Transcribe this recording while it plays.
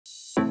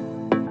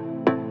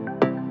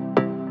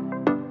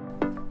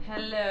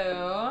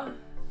Hello.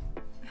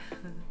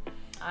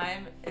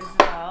 I'm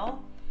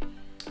Isabelle.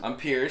 I'm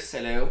Pierce.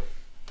 Hello.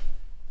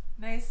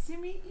 Nice to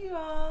meet you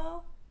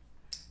all.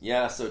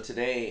 Yeah, so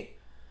today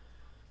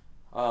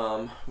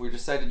we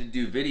decided to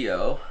do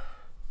video.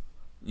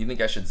 You think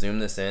I should zoom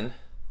this in?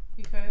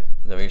 You could. Is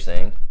that what you're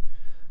saying?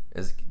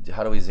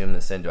 How do we zoom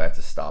this in? Do I have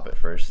to stop it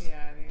first?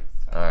 Yeah, I think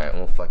so. Alright,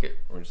 well fuck it.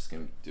 We're just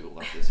gonna do it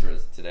like this for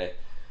today.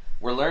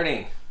 We're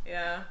learning.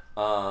 Yeah.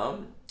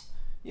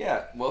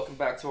 Yeah, welcome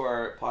back to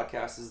our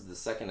podcast. This is the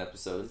second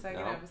episode.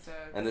 Episode.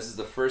 And this is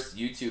the first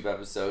YouTube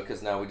episode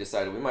because now we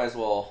decided we might as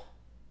well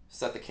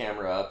set the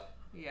camera up.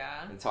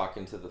 Yeah. And talk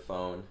into the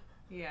phone.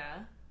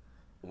 Yeah.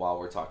 While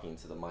we're talking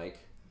to the mic.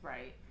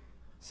 Right.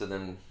 So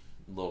then,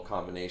 little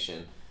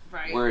combination.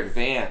 Right. We're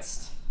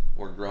advanced.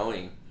 We're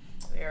growing.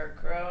 We are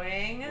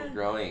growing. We're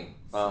growing.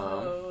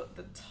 So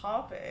the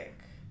topic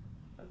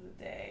of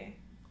the day.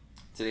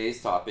 Today's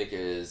topic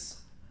is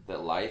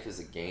that life is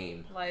a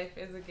game. Life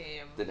is a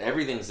game. That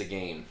everything's a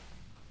game.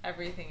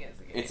 Everything is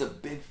a game. It's a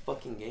big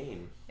fucking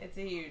game. It's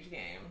a huge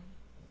game.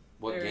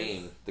 What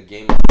game? The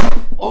game of...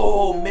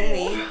 Oh,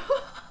 Manny!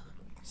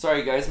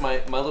 Sorry guys,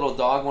 my little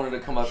dog wanted to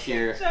come up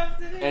here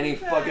and he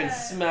fucking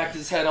smacked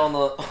his head on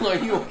the...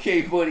 Are you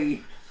okay,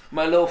 buddy?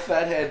 My little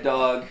fat head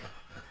dog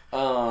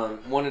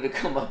wanted to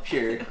come up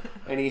here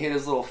and he hit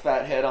his little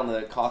fat head on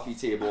the coffee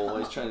table while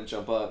he's trying to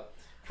jump up.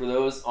 For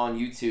those on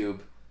YouTube,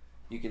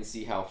 you can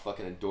see how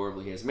fucking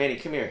adorable he is. Manny,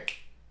 come here.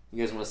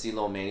 You guys want to see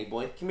little Manny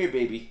boy? Come here,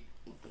 baby.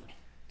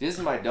 This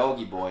is my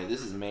doggy boy.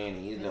 This is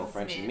Manny. He's a little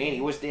Frenchie.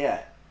 Manny, what's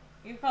that?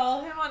 You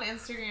follow him on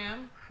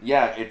Instagram.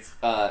 Yeah, it's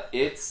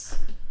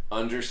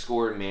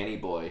 _ Manny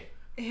boy.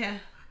 Yeah.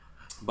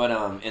 But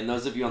and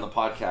those of you on the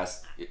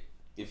podcast,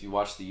 if you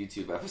watch the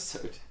YouTube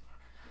episode,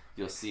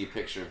 you'll see a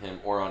picture of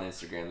him, or on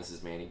Instagram, this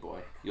is Manny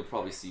boy. You'll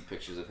probably see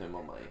pictures of him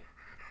on my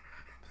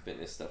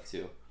fitness stuff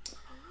too.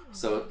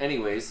 So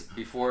anyways,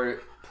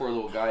 before poor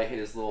little guy hit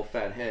his little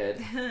fat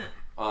head,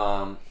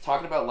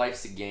 talking about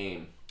life's a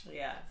game.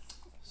 Yes.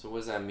 So what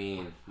does that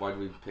mean? Why did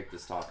we pick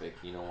this topic?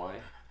 You know why?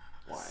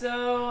 Why?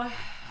 So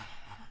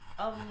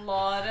a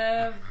lot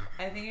of,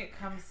 I think it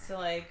comes to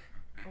like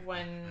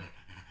when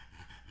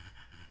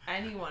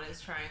anyone is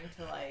trying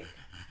to like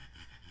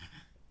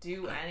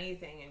do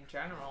anything in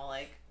general,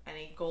 like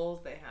any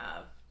goals they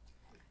have,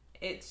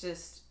 it's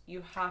just,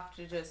 you have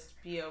to just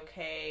be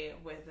okay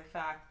with the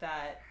fact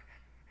that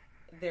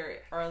there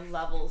are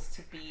levels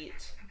to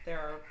beat, there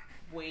are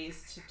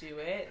ways to do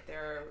it,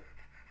 there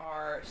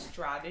are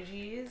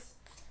strategies,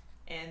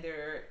 and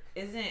there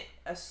isn't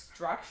a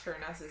structure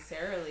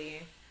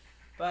necessarily,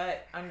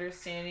 but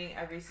understanding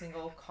every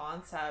single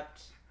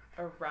concept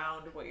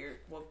around what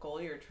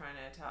goal you're trying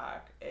to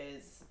attack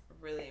is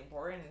really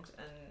important.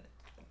 And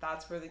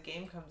that's where the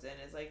game comes in,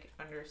 is like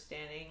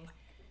understanding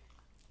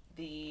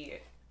the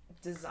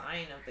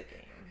design of the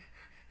game.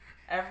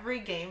 Every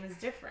game is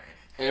different.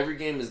 Every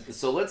game is...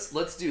 So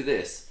let's do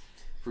this.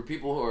 For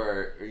people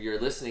who you're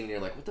listening and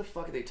you're like, what the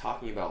fuck are they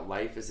talking about?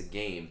 Life is a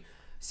game.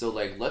 So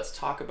like, let's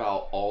talk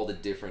about all the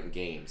different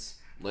games.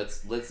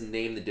 Let's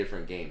name the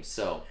different games.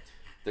 So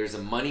there's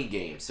a money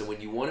game. So when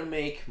you want to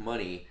make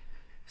money,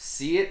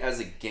 see it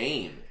as a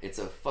game. It's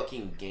a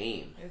fucking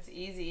game. It's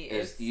easy.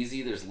 It's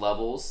easy. There's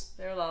levels.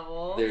 There are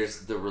levels.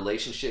 There's the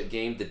relationship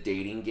game, the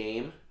dating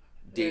game.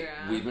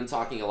 Yeah. We've been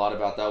talking a lot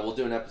about that. We'll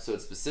do an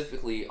episode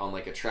specifically on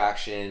like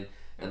attraction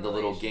and the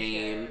little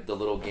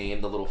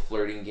little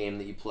flirting game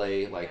that you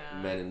play, like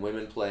men and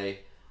women play,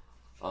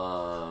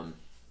 or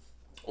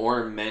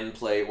men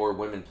play or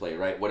women play,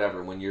 right?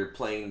 Whatever. When you're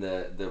playing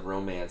the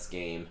romance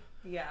game,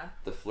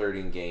 the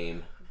flirting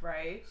game,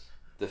 right?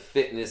 The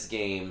fitness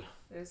game.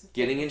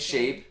 Getting in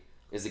shape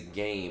is a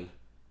game.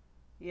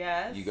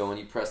 Yes. You go and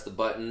you press the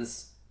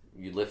buttons,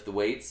 you lift the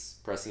weights,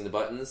 pressing the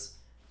buttons,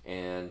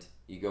 and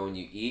you go and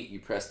you eat, you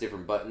press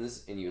different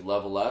buttons, and you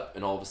level up,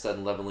 and all of a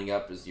sudden leveling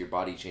up is your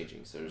body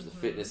changing. So there's the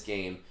fitness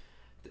game.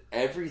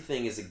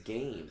 Everything is a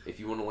game. If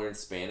you want to learn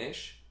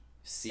Spanish,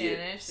 see it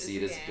as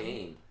a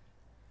game.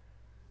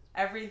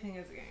 Everything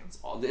is a game.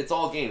 It's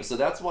all games. So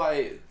that's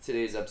why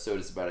today's episode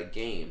is about a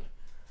game.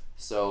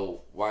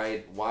 So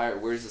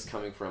where's this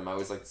coming from? I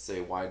always like to say,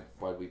 why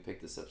did we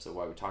pick this episode?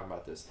 Why are we talking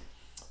about this?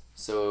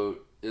 So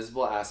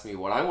Isabelle asked me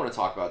what I want to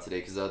talk about today,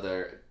 because the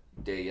other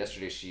day,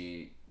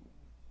 yesterday,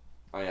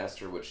 I asked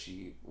her what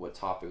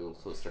topic was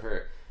close to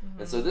her. Mm-hmm.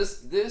 And so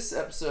this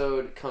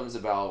episode comes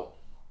about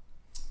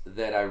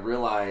that I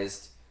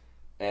realized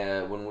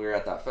when we were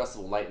at that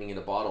festival, Lightning in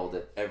a Bottle,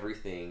 that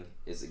everything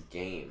is a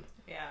game.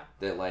 Yeah.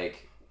 That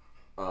like,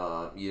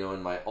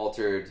 in my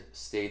altered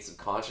states of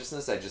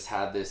consciousness, I just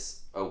had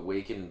this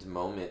awakened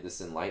moment, this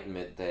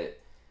enlightenment that,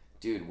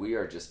 dude, we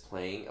are just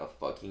playing a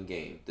fucking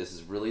game. This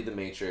is really the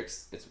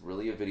Matrix. It's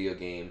really a video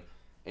game.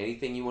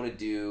 Anything you want to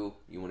do,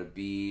 you want to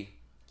be,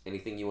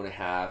 anything you want to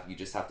have, you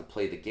just have to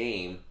play the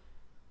game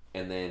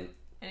and then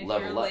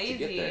level up to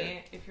get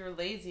there. If you're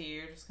lazy,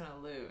 you're just going to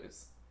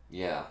lose.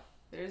 Yeah.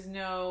 There's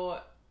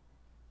no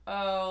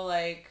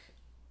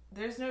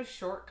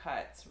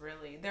shortcuts,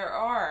 really. There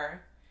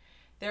are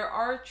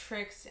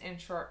tricks and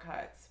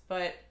shortcuts,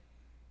 but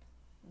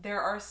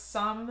there are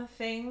some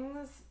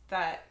things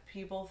that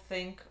people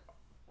think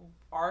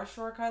are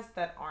shortcuts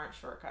that aren't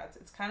shortcuts.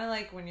 It's kind of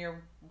like when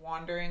you're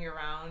wandering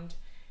around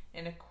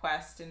in a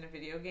quest in a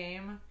video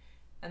game,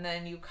 and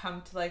then you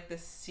come to like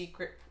this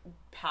secret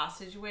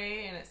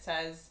passageway, and it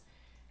says,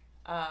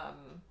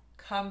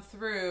 come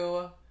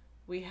through,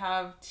 we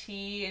have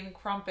tea and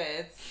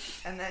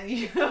crumpets, and then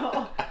you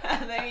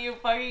and then you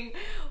fucking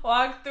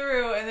walk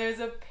through, and there's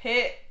a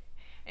pit,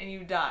 and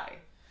you die.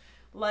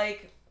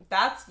 Like,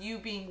 that's you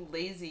being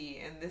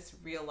lazy in this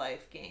real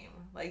life game.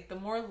 Like, the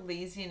more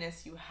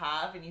laziness you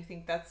have and you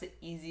think that's the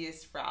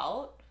easiest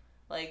route,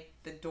 like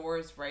the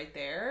door's right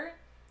there,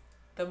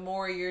 the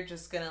more you're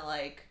just gonna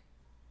like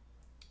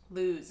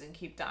lose and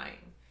keep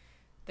dying.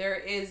 There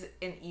is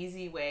an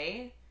easy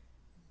way,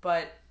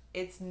 but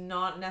it's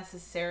not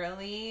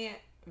necessarily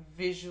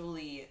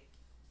visually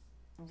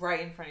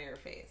right in front of your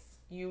face.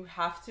 You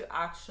have to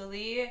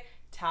actually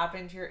tap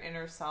into your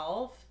inner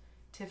self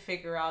to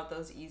figure out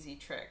those easy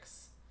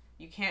tricks.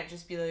 You can't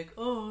just be like,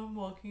 oh, I'm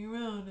walking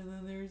around and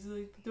then there's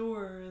like the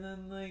door, and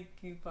then like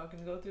you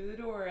fucking go through the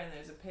door and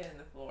there's a pit in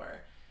the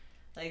floor.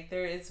 Like,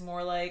 there is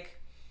more like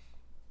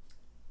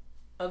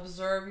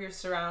observe your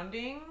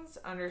surroundings,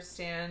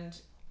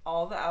 understand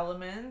all the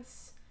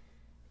elements,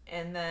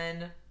 and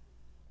then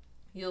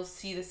you'll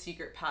see the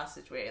secret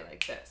passageway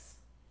like this.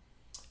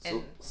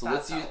 So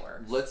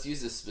let's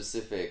use a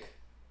specific,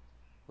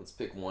 let's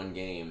pick one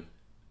game,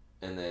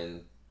 and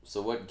then,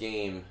 so what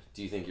game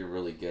do you think you're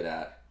really good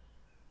at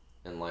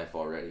in life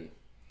already?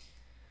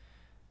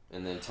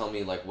 And then tell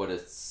me like what a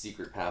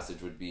secret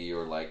passage would be,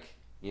 or like,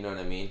 you know what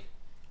I mean?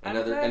 In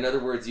other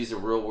words, use a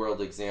real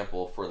world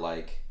example for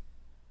like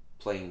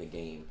playing the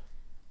game.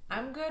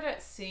 I'm good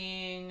at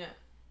seeing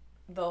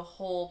the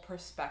whole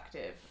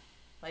perspective,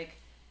 like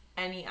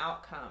any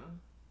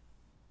outcome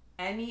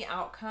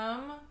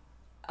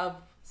of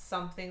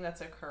something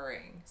that's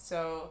occurring.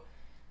 So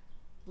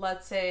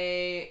let's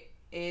say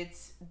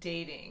it's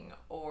dating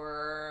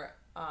or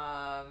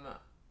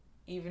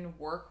even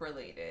work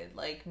related,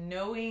 like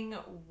knowing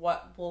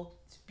what will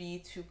be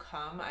to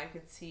come, I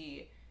could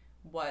see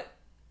what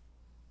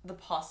the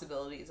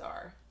possibilities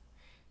are.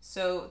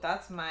 So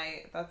that's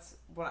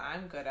what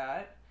I'm good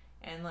at.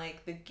 And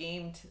like the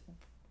game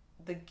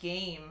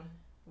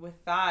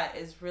with that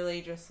is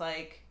really just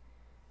like,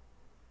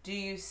 do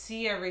you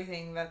see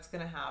everything that's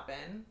gonna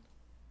happen?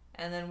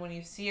 And then when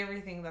you see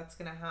everything that's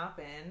gonna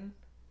happen,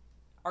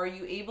 are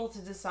you able to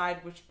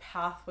decide which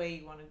pathway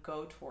you want to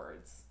go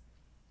towards?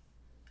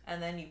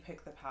 And then you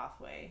pick the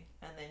pathway,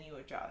 and then you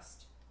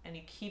adjust. And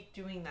you keep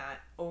doing that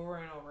over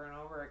and over and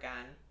over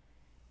again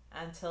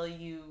until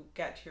you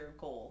get to your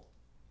goal.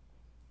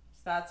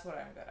 So that's what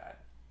I'm good at.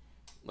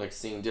 Like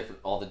seeing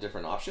all the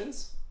different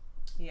options?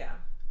 Yeah.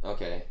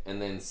 Okay,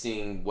 and then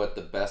seeing what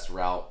the best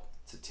route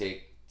to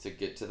take to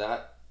get to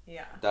that?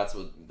 Yeah. That's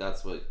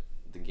what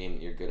the game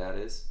that you're good at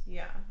is?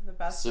 Yeah, the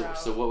best route.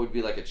 So what would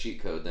be like a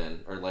cheat code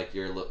then? Or like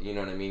you know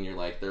what I mean? You're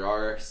like, there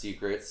are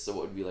secrets, so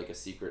what would be like a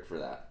secret for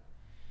that?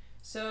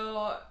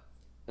 So,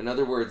 in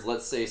other words,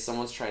 let's say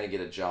someone's trying to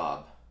get a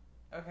job.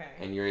 Okay.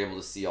 And you're able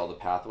to see all the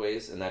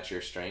pathways, and that's your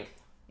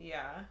strength.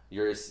 Yeah.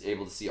 You're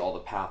able to see all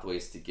the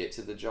pathways to get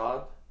to the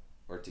job,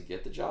 or to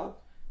get the job.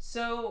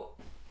 So,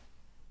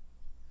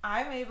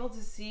 I'm able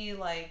to see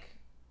like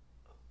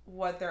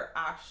what they're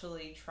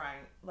actually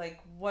trying, like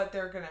what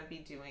they're gonna be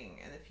doing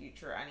in the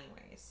future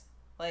anyways.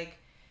 Like,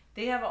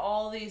 they have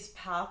all these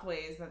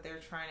pathways that they're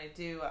trying to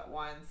do at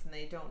once, and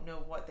they don't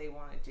know what they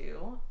want to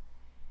do.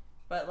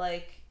 But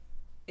like,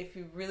 if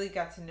you really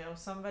get to know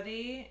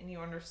somebody and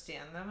you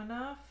understand them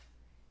enough,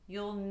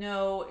 you'll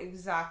know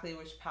exactly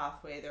which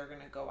pathway they're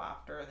going to go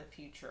after in the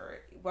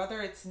future,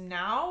 whether it's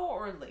now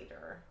or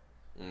later.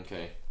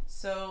 Okay.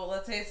 So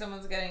let's say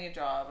someone's getting a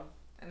job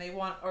and they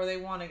want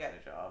to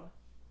get a job,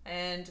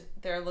 and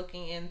they're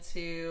looking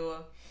into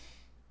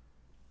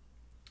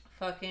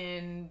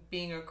fucking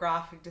being a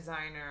graphic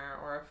designer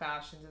or a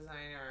fashion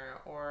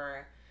designer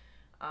or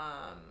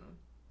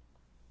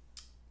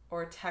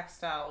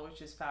textile,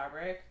 which is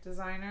fabric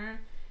designer.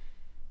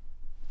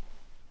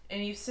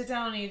 And you sit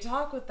down and you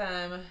talk with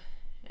them,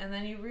 and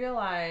then you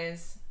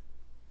realize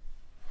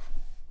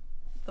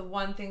the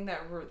one thing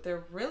that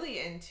they're really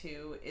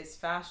into is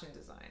fashion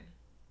design.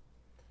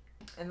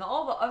 And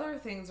all the other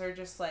things are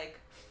just like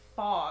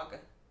fog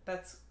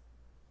that's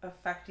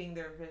affecting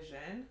their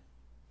vision.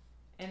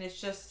 And it's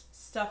just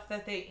stuff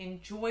that they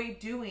enjoy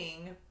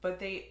doing, but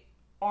they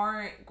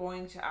aren't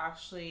going to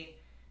actually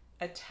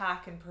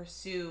attack and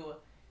pursue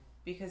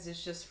because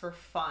it's just for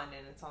fun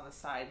and it's on the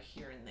side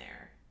here and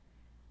there.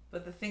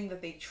 But the thing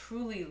that they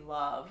truly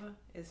love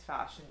is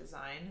fashion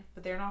design,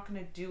 but they're not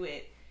going to do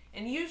it.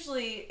 And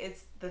usually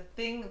it's the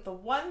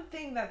one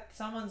thing that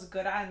someone's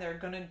good at and they're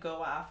going to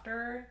go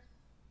after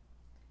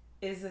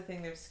is the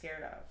thing they're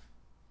scared of.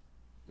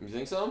 You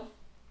think so?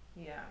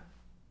 Yeah.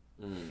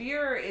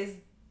 Fear is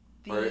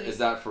Or is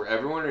that for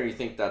everyone, or you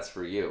think that's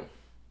for you?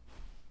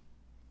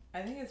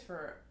 I think it's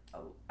for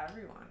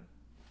everyone.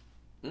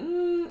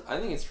 I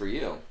think it's for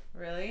you.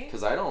 Really?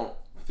 Because I don't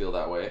feel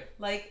that way.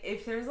 Like,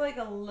 if there's, like,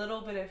 a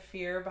little bit of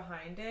fear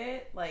behind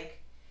it, like,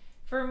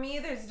 for me,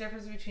 there's a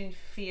difference between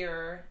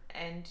fear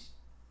and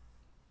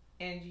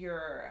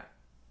your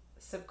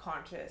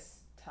subconscious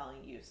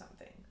telling you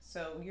something.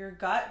 So, your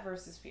gut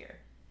versus fear.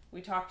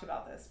 We talked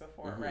about this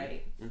before,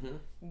 right?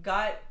 Mm-hmm.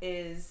 Gut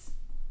is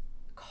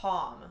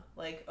calm.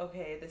 Like,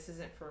 okay, this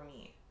isn't for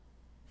me.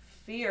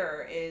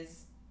 Fear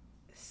is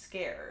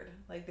scared.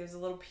 Like, there's a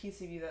little piece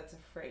of you that's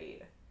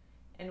afraid.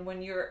 And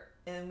when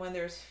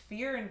there's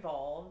fear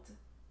involved,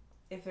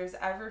 if there's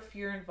ever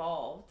fear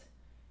involved,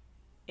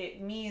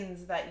 it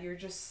means that you're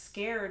just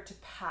scared to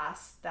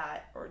pass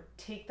that or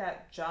take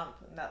that jump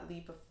and that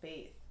leap of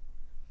faith.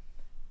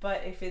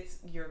 But if it's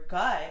your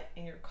gut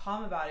and you're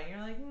calm about it, and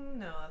you're like,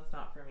 no, that's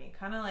not for me.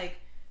 Kind of like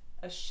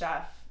a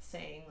chef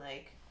saying,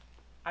 like,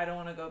 I don't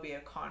want to go be a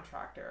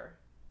contractor.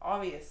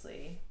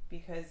 Obviously,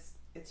 because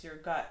it's your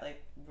gut,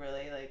 like,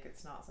 really, like,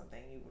 it's not something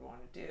you would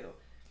want to do.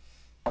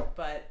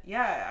 But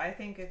yeah, I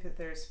think if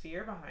there's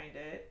fear behind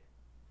it,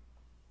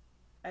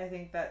 I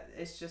think that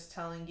it's just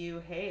telling you,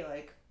 hey,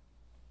 like,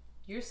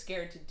 you're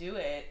scared to do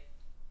it.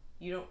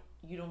 You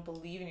don't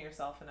believe in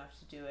yourself enough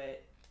to do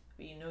it,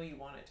 but you know you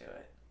want to do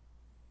it.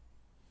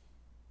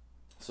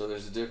 So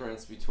there's a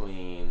difference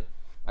between,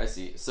 I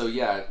see. So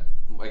yeah,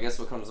 I guess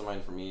what comes to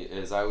mind for me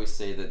is I always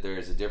say that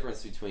there's a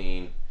difference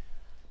between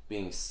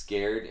being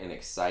scared and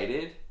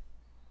excited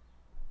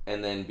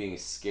and then being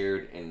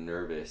scared and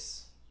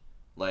nervous.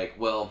 Like,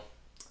 well,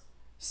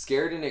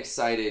 scared and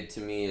excited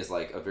to me is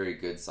like a very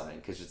good sign,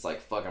 because it's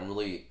like, fuck, I'm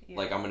really,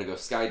 like, I'm going to go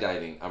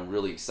skydiving. I'm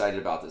really excited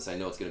about this. I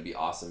know it's going to be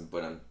awesome,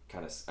 but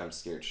I'm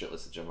scared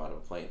shitless to jump out of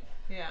a plane.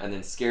 Yeah. And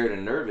then scared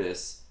and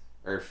nervous,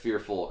 or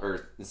fearful,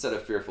 or instead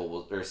of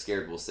fearful, or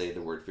scared, we'll say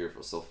the word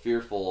fearful. So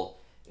fearful,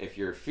 if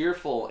you're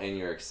fearful and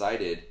you're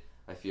excited,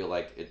 I feel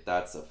like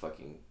that's a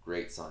fucking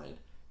great sign,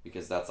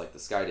 because that's like the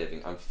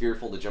skydiving. I'm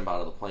fearful to jump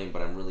out of the plane,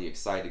 but I'm really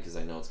excited because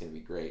I know it's going to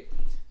be great.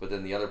 But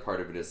then the other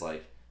part of it is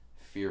like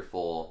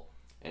fearful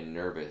and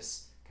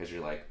nervous, because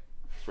you're like,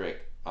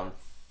 frick, I'm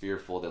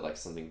fearful that like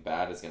something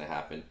bad is going to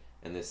happen,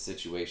 and this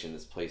situation,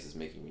 this place is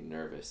making me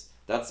nervous.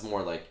 That's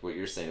more like what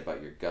you're saying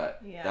about your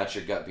gut. Yeah. That's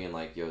your gut being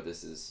like, yo,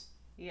 this is...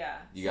 Yeah.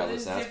 You gotta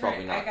listen, that's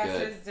probably not good. I guess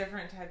there's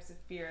different types of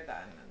fear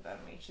then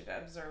we should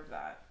observe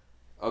that.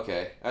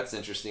 Okay, that's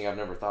interesting. I've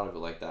never thought of it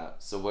like that.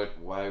 So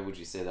why would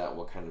you say that?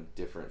 What kind of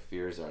different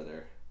fears are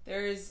there?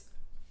 There's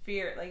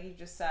fear, like you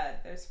just said.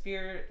 There's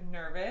fear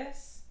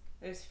nervous.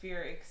 There's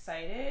fear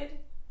excited.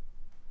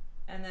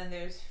 And then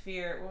there's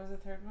fear, what was the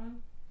third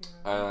one?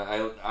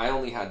 I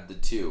only had the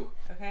two.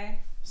 Okay.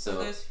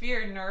 So there's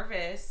fear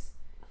nervous,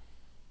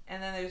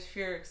 and then there's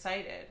fear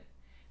excited.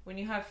 When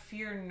you have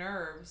fear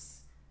nerves,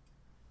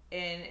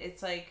 and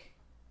it's like,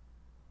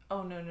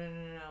 oh, no.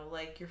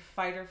 Like, your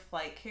fight or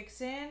flight kicks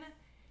in,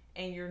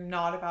 and you're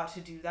not about to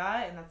do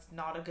that, and that's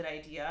not a good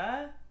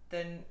idea,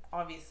 then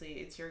obviously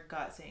it's your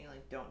gut saying,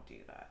 like, don't do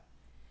that.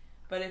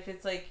 But if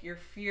it's like your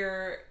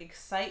fear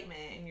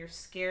excitement, and you're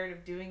scared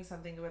of doing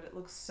something, but it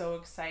looks so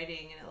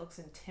exciting, and it looks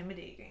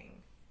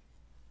intimidating,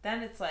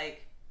 then it's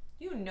like,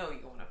 you know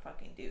you want to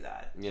fucking do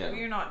that. Yeah. But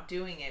you're not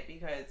doing it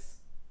because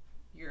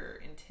you're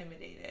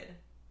intimidated,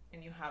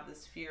 and you have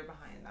this fear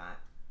behind that.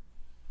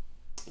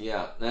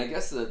 Yeah, and I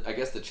guess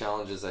the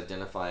challenge is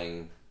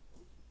identifying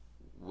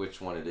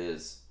which one it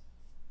is.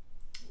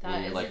 That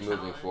when you're is like a moving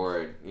challenge.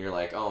 forward, you're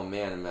like, oh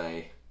man, am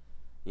I?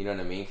 You know what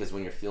I mean? Because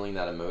when you're feeling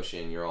that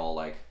emotion, you're all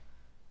like,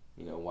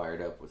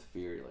 wired up with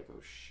fear. You're like,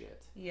 oh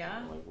shit.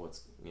 Yeah. Like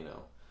what's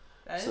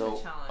That is so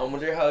a challenge. I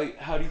wonder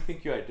how do you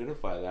think you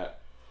identify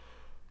that?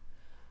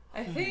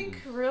 I think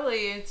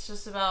really it's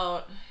just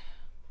about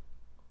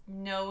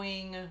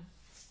knowing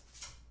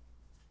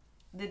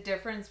the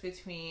difference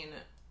between,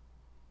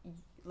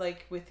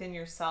 like, within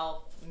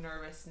yourself,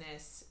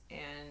 nervousness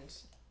and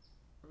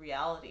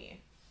reality.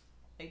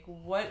 Like,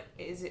 what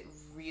is it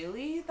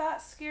really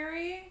that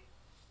scary?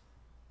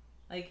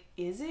 Like,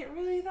 is it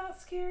really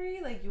that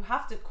scary? Like, you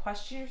have to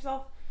question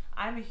yourself.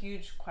 I'm a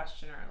huge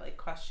questioner, like,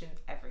 question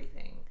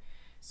everything.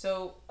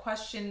 So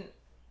question,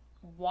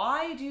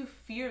 why do you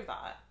fear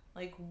that?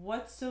 Like,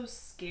 what's so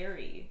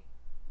scary?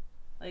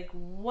 Like,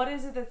 what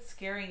is it that's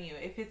scaring you?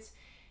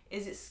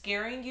 Is it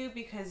scaring you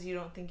because you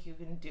don't think you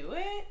can do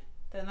it?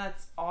 Then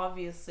that's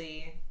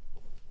obviously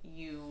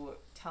you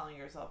telling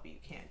yourself you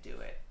can't do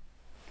it.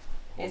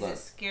 Is it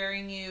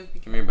scaring you?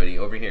 Come here, buddy.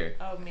 Over here.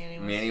 Oh,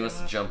 Manny wants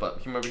to jump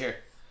up. Come over here.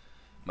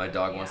 My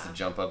dog wants to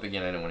jump up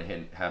again. I don't want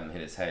to have him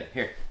hit his head.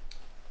 Here.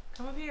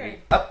 Come up here.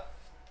 Up.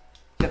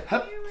 Yep,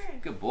 up. Here.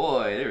 Good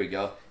boy. There we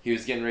go. He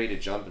was getting ready to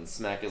jump and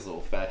smack his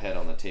little fat head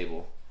on the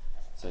table.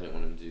 So I didn't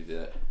want him to do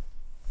that.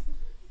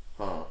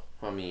 Huh,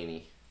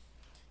 Manny.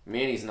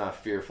 Manny's not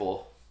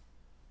fearful.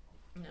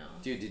 No.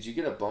 Dude, did you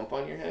get a bump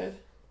on your head?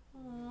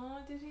 Aw,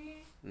 did he?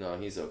 No,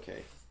 he's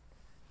okay.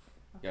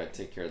 You gotta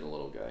take care of the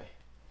little guy.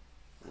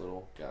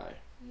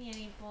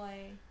 Manny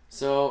boy.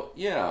 So,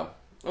 yeah.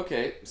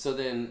 Okay, so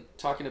then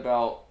talking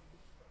about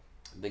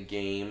the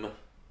game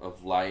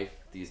of life,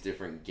 these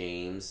different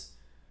games.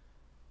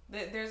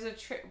 There's a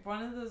trick.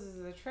 One of those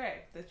is the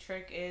trick. The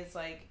trick is,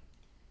 like,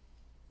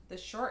 the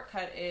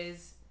shortcut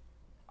is,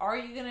 are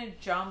you going to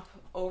jump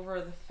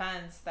over the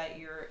fence that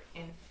you're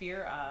in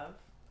fear of?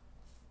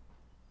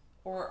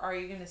 Or are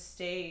you going to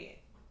stay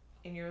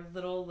in your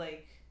little,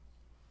 like,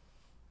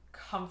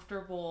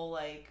 comfortable,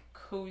 like,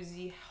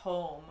 cozy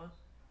home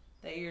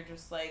that you're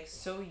just, like,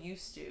 so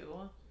used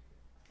to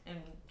and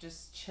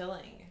just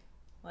chilling?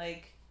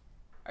 Like,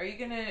 are you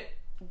going to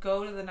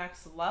go to the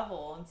next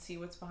level and see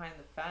what's behind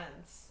the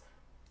fence?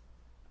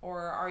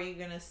 Or are you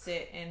going to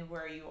sit in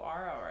where you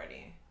are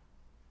already?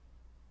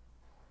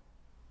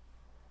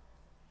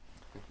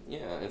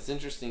 Yeah, it's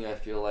interesting. I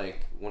feel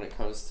like when it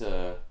comes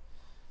to,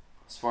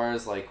 as far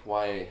as like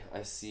why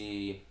I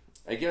see,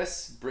 I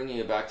guess bringing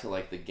it back to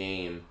like the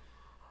game,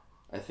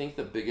 I think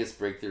the biggest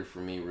breakthrough for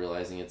me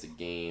realizing it's a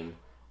game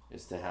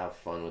is to have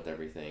fun with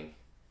everything,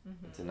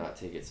 and to not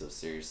take it so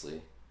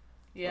seriously.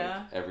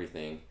 Yeah. Like,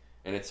 everything.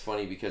 And it's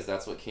funny because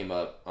that's what came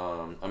up.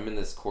 I'm in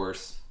this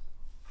course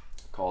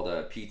called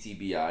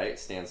PTBI. It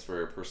stands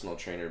for Personal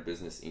Trainer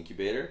Business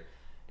Incubator.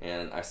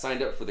 And I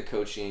signed up for the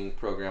coaching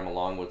program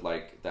along with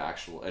like the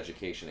actual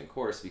education and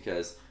course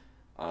because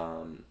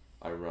I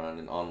run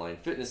an online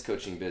fitness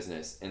coaching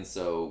business. And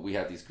so we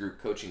have these group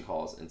coaching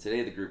calls. And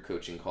today the group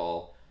coaching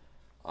call,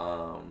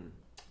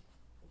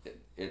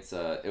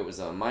 it was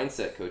a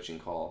mindset coaching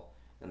call.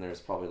 And there's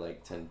probably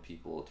like 10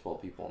 people,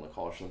 12 people on the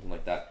call or something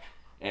like that.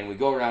 And we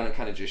go around and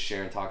kind of just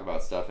share and talk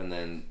about stuff. And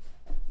then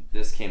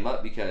this came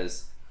up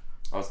because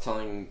I was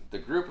telling the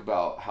group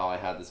about how I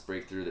had this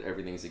breakthrough that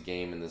everything's a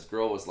game, and this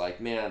girl was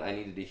like, man, I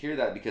needed to hear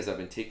that because I've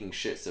been taking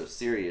shit so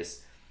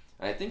serious.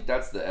 And I think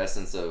that's the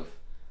essence of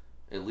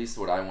at least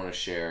what I want to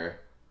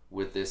share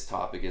with this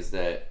topic is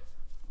that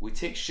we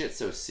take shit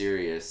so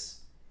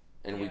serious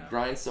and we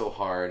grind so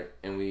hard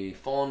and we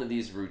fall into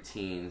these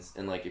routines,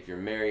 and like if you're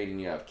married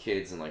and you have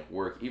kids and like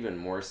work even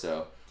more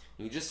so,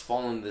 and you just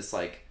fall into this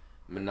like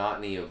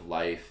monotony of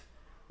life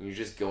and you're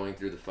just going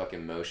through the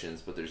fucking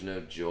motions but there's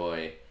no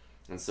joy.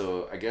 And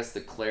so I guess the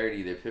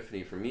clarity, the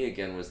epiphany for me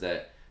again was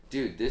that,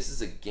 dude, this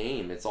is a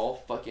game. It's all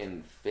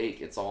fucking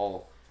fake. It's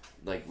all,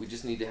 like, we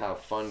just need to have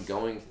fun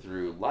going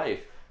through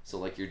life. So,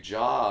 like, your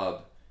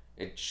job,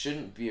 it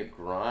shouldn't be a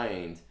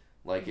grind.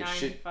 Like, it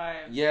should... 9 to 5.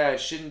 Yeah, it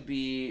shouldn't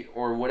be,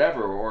 or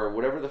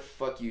whatever the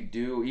fuck you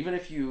do. Even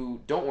if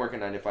you don't work a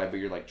 9 to 5, but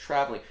you're, like,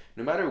 traveling.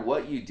 No matter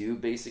what you do,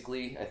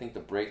 basically, I think the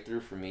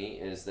breakthrough for me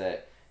is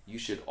that you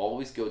should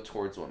always go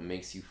towards what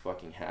makes you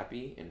fucking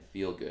happy and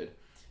feel good.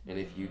 And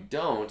if you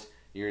don't,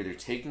 you're either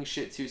taking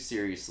shit too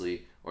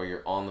seriously or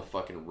you're on the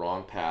fucking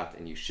wrong path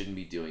and you shouldn't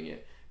be doing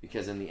it.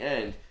 Because in the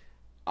end,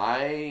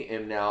 I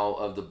am now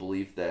of the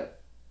belief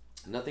that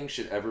nothing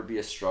should ever be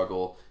a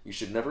struggle. You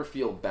should never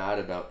feel bad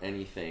about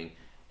anything.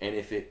 And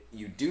if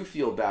you do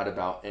feel bad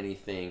about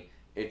anything,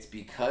 it's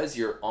because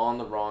you're on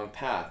the wrong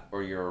path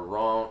or you're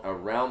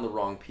around the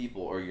wrong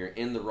people or you're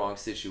in the wrong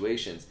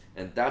situations.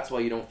 And that's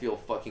why you don't feel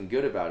fucking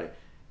good about it.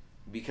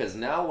 Because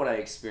now what I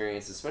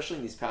experience, especially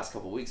in these past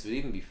couple weeks, but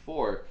even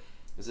before,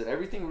 is that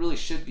everything really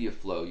should be a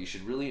flow. You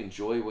should really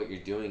enjoy what you're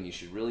doing. You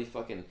should really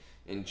fucking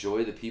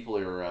enjoy the people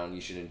you're around.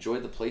 You should enjoy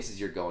the places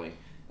you're going.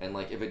 And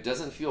like, if it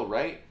doesn't feel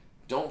right,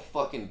 don't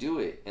fucking do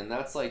it. And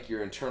that's like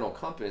your internal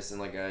compass.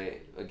 And like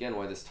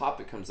why this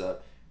topic comes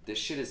up, this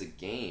shit is a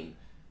game.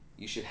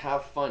 You should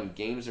have fun.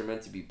 Games are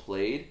meant to be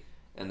played.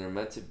 And they're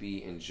meant to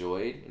be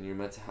enjoyed, and you're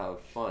meant to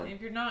have fun. And if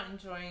you're not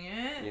enjoying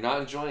it, then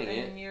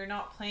you're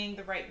not playing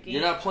the right game.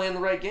 You're not playing the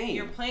right game.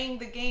 You're playing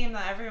the game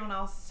that everyone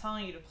else is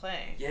telling you to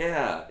play.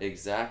 Yeah,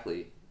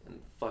 exactly.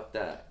 And fuck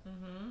that.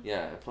 Mm-hmm.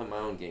 Yeah, I play my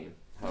own game.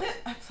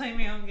 I play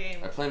my own game.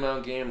 I play my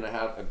own game, and I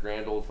have a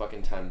grand old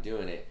fucking time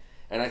doing it.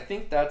 And I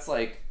think that's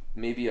like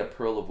maybe a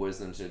pearl of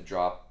wisdom to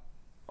drop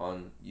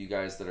on you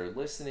guys that are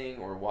listening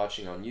or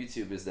watching on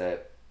YouTube is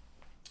that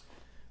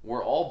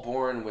we're all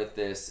born with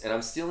this, and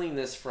I'm stealing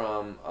this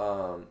from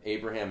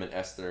Abraham and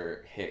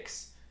Esther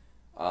Hicks,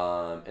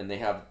 and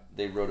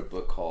they wrote a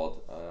book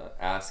called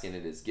Ask and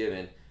It Is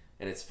Given,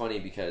 and it's funny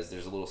because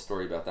there's a little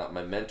story about that.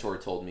 My mentor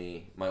told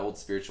me, my old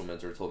spiritual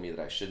mentor told me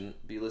that I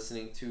shouldn't be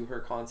listening to her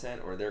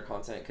content or their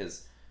content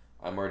because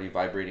I'm already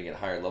vibrating at a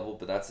higher level,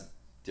 but that's a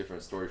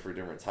different story for a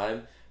different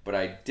time. But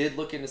I did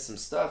look into some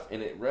stuff,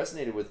 and it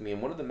resonated with me,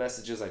 and one of the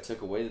messages I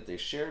took away that they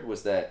shared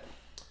was that,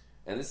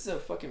 and this is a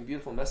fucking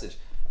beautiful message,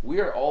 we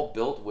are all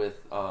built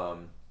with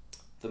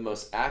the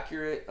most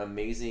accurate,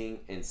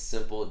 amazing, and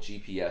simple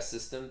GPS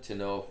system to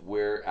know if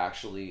we're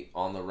actually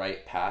on the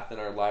right path in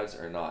our lives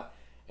or not.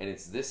 And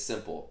it's this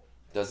simple.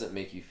 Doesn't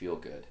make you feel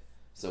good.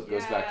 So it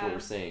goes back to what we're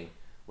saying.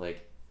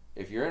 Like,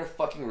 if you're in a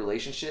fucking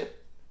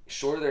relationship,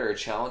 sure there are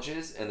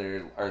challenges and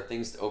there are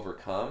things to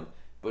overcome,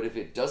 but if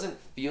it doesn't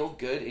feel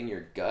good in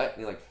your gut,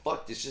 and you're like,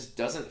 fuck, this just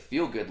doesn't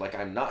feel good, like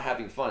I'm not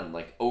having fun,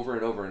 like over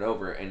and over and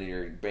over, and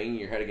you're banging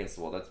your head against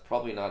the wall, that's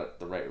probably not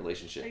the right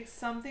relationship. Like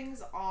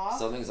something's off.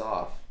 Something's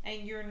off.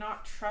 And you're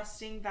not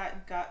trusting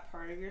that gut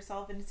part of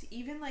yourself, and it's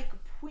even like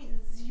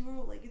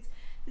 0.0, like it's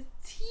this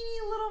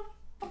teeny little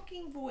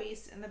fucking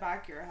voice in the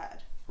back of your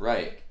head.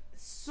 Right. Like,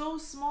 so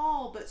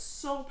small, but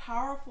so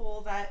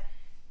powerful that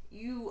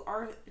you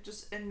are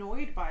just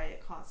annoyed by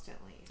it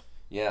constantly.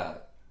 Yeah.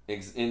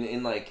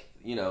 In like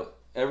you know,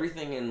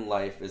 everything in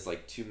life is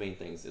like two main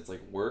things. It's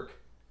like work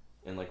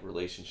and like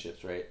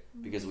relationships, right?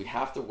 Because we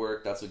have to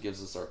work. That's what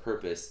gives us our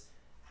purpose.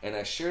 And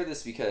I share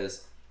this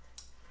because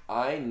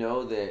I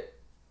know that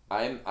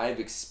I've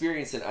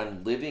experienced it.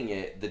 I'm living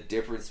it. The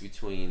difference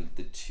between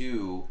the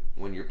two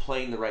when you're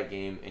playing the right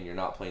game and you're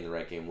not playing the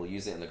right game. We'll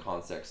use it in the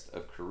context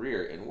of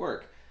career and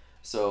work.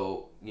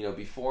 So, you know,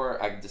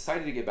 before I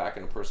decided to get back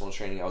into personal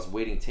training, I was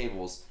waiting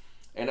tables.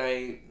 And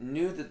I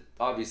knew that,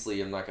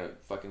 obviously, I'm not going to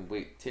fucking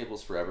wait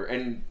tables forever.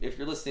 And if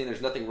you're listening,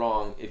 there's nothing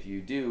wrong if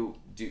you do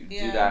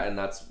that, and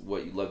that's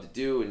what you love to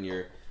do, and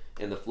you're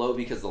in the flow.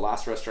 Because the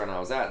last restaurant I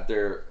was at,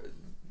 a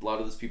lot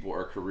of those people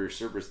are career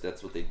servers.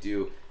 That's what they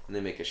do, and they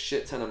make a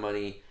shit ton of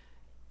money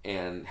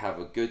and have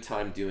a good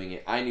time doing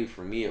it. I knew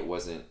for me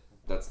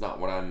that's not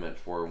what I'm meant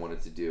for or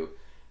wanted to do.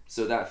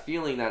 So that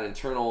feeling, that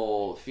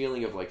internal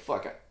feeling of like,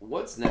 fuck,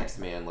 what's next,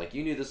 man? Like,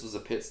 you knew this was a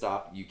pit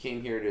stop. You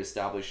came here to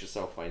establish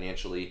yourself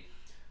financially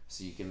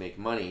so you can make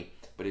money,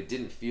 but it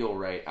didn't feel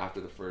right after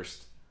the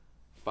first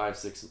 5,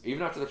 6,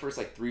 even after the first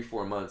like 3,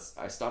 4 months.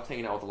 I stopped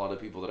hanging out with a lot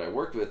of people that I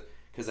worked with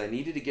because I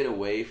needed to get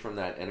away from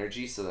that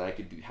energy so that I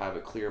could have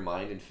a clear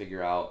mind and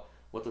figure out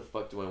what the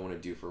fuck do I want to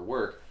do for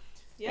work.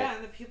 Yeah,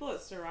 and the people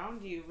that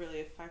surround you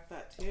really affect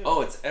that too.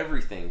 Oh, it's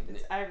everything.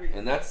 It's everything.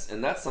 And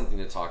that's something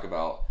to talk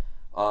about.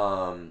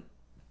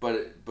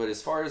 But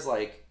as far as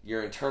like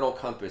your internal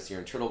compass, your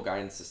internal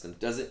guidance system,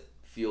 does it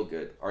feel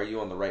good? Are you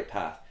on the right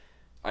path?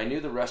 I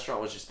knew the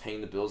restaurant was just paying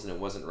the bills and it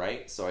wasn't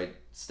right, so I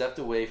stepped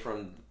away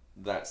from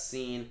that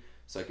scene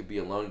so I could be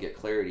alone, get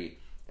clarity.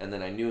 And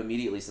then I knew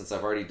immediately, since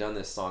I've already done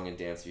this song and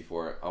dance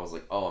before, I was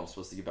like, oh, I'm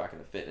supposed to get back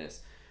into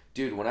fitness.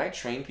 Dude, when I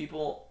train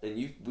people,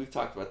 and we've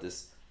talked about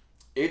this,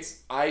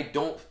 I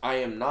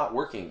am not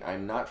working.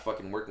 I'm not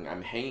fucking working.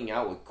 I'm hanging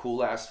out with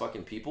cool ass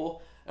fucking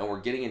people, and we're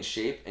getting in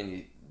shape,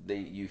 and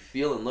you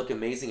feel and look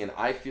amazing, and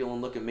I feel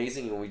and look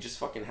amazing, and we just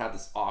fucking have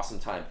this awesome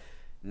time.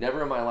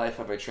 Never in my life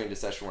have I trained a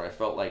session where I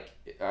felt like,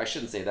 I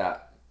shouldn't say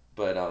that,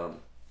 but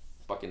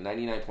fucking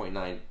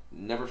 99.9,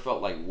 never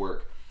felt like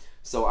work.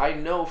 So I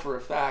know for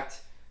a fact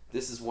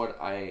this is one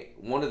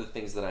of the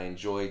things that I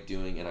enjoy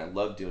doing and I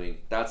love doing.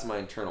 That's my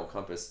internal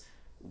compass.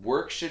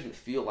 Work shouldn't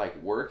feel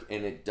like work,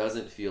 and it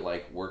doesn't feel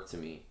like work to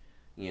me.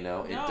 You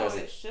know, it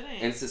doesn't. It shouldn't.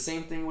 And it's the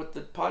same thing with the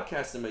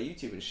podcast and my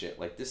YouTube and shit.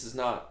 Like, this is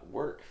not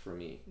work for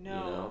me. No, you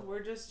know?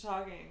 We're just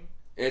talking.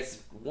 It's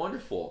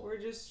wonderful. We're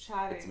just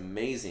chatting. It's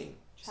amazing.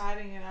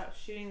 Chatting it up,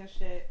 shooting the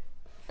shit.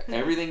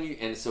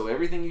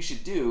 Everything you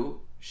should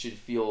do should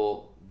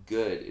feel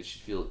good. It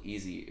should feel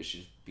easy. It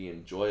should be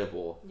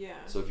enjoyable. Yeah.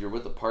 So if you're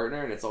with a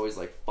partner and it's always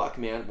like, fuck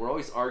man, we're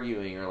always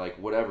arguing or like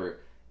whatever.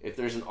 If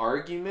there's an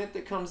argument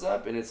that comes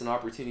up and it's an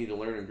opportunity to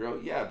learn and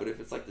grow, yeah. But if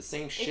it's like the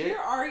same shit, if you're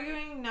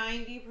arguing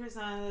 90%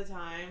 of the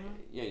time,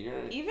 yeah, you're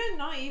not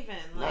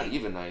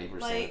even 90%.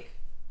 Like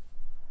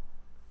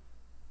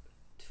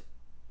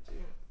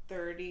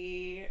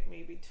 30,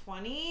 maybe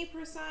 20%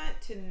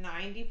 to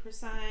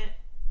 90%.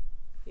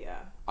 Yeah.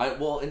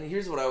 And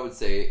here's what I would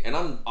say, and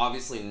I'm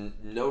obviously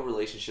no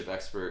relationship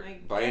expert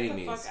by any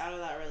means. Get the fuck out of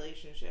that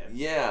relationship.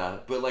 Yeah,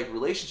 but like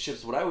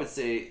relationships, what I would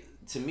say,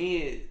 to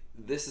me,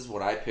 this is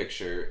what I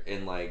picture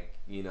in like,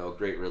 you know, a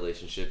great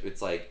relationship.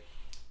 It's like,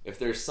 if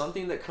there's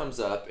something that comes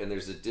up and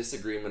there's a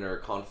disagreement or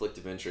a conflict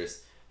of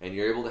interest, and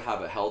you're able to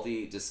have a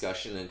healthy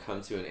discussion and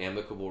come to an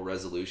amicable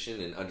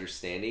resolution and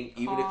understanding,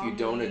 even if you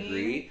don't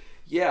agree,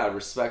 yeah,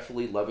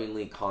 respectfully,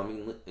 lovingly,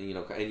 calmingly, you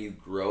know, and you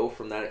grow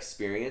from that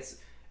experience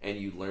and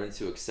you learn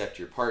to accept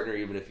your partner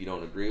even if you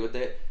don't agree with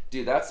it,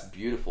 dude, that's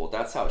beautiful.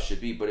 That's how it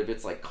should be. But if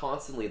it's like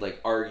constantly like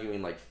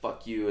arguing like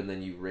fuck you, and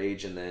then you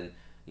rage and then,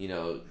 you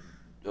know,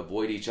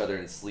 avoid each other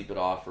and sleep it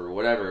off or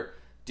whatever,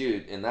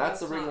 dude, and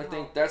that's a regular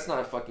thing, that's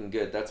not fucking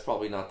good. That's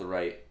probably not the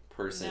right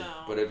person.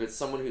 No. But if it's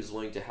someone who's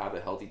willing to have a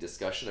healthy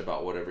discussion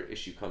about whatever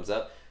issue comes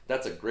up,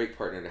 that's a great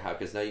partner to have,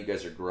 because now you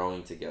guys are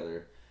growing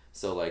together.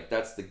 So like,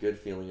 that's the good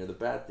feeling or the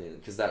bad thing,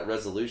 because that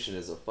resolution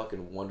is a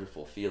fucking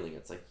wonderful feeling.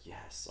 It's like,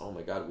 yes, oh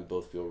my god, we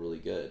both feel really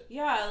good.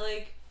 Yeah,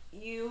 like,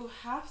 you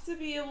have to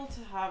be able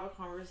to have a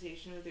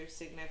conversation with your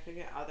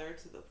significant other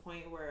to the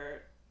point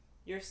where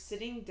you're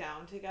sitting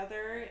down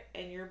together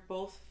and you're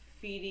both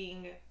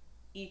feeding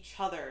each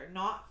other,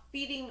 not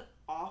feeding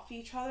off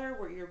each other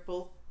where you're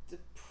both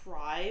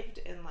deprived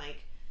and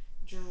like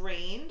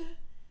drained.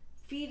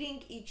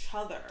 Feeding each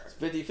other. It's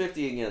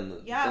 50-50 again.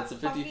 Yeah, that's a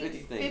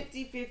 50-50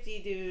 thing.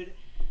 50-50, dude.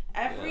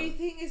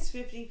 Everything is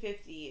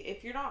 50-50.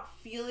 If you're not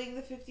feeling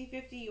the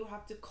 50-50, you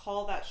have to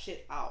call that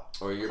shit out.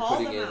 Or you're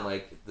putting in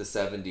like the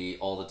 70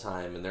 all the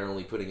time and they're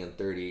only putting in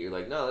 30. You're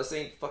like, no, this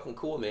ain't fucking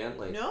cool, man.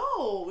 Like,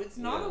 no, it's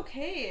not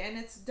okay. And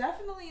it's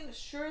definitely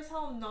sure as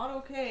hell not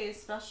okay,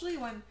 especially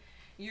when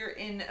you're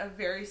in a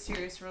very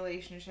serious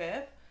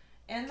relationship.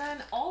 And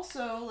then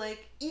also,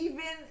 like, even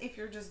if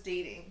you're just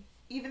dating,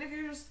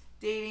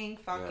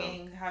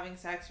 fucking, having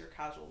sex, or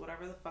casual,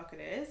 whatever the fuck it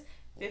is,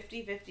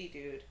 50-50,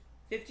 dude.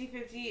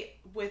 50-50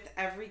 with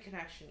every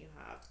connection you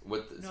have.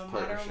 With this no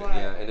partnership, matter what.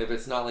 yeah. And if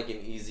it's not like an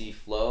easy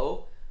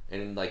flow,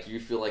 and like you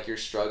feel like you're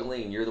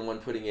struggling and you're the one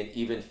putting in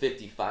even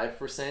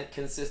 55%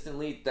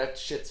 consistently, that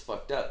shit's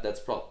fucked up.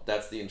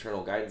 That's the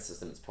internal guidance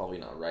system. It's probably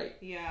not right.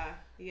 Yeah.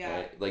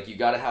 Right? Like you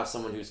got to have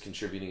someone who's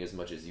contributing as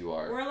much as you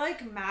are. We're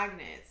like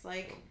magnets.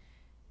 Like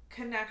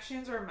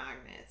connections are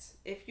magnets.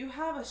 If you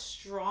have a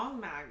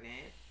strong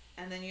magnet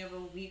and then you have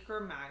a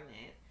weaker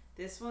magnet,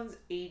 this one's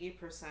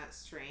 80%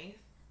 strength.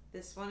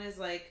 This one is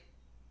like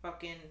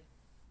fucking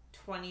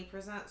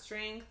 20%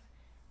 strength,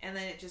 and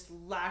then it just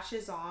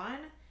latches on.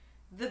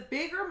 The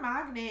bigger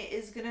magnet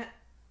is gonna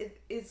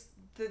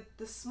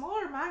the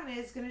smaller magnet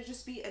is gonna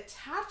just be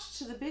attached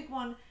to the big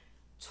one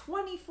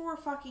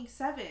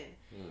 24/7.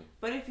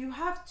 But if you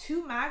have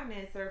two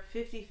magnets that are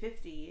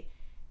 50-50,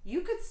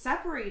 you could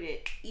separate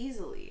it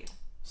easily.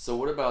 So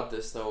what about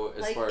this though,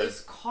 as like, far as... It's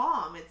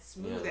calm, it's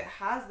smooth, it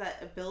has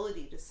that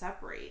ability to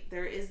separate.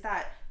 There is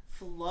that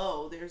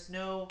flow. There's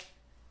no,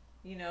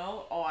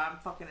 oh, I'm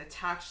fucking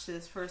attached to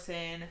this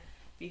person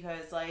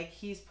because, like,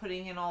 he's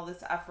putting in all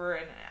this effort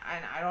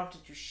and I don't have to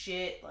do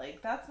shit.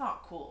 Like, that's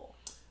not cool.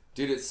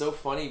 Dude, it's so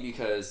funny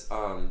because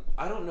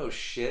I don't know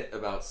shit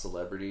about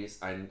celebrities.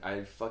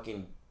 I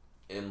fucking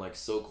am, like,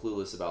 so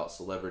clueless about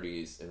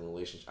celebrities and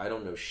relationships. I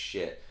don't know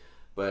shit.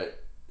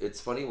 But it's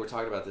funny we're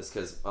talking about this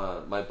because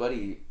my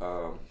buddy,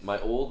 my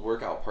old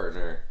workout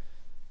partner,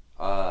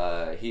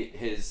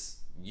 his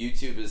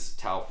YouTube is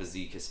Tao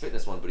Physique, his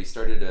fitness one, but he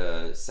started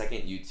a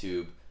second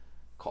YouTube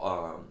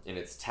and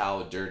it's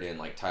Tao Durden,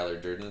 like Tyler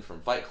Durden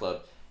from Fight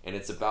Club, and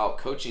it's about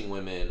coaching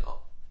women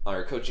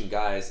or coaching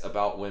guys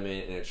about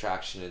women and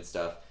attraction and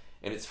stuff.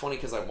 And it's funny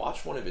because I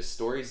watched one of his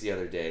stories the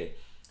other day,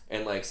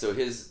 and like, so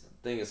his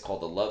thing is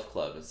called the Love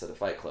Club instead of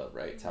Fight Club,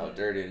 right? Tao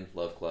Durden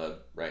Love Club,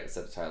 right?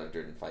 Instead of Tyler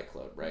Durden Fight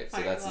Club, right?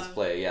 So that's his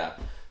play, yeah.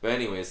 But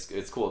anyways,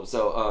 it's cool.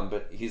 So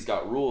but he's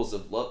got rules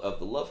of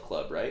the Love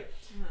Club, right?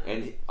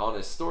 And on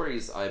his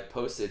stories I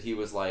posted, he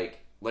was like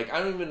I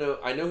don't even know.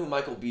 I know who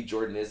Michael B.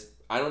 Jordan is.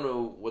 I don't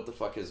know what the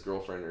fuck his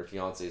girlfriend or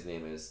fiance's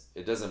name is.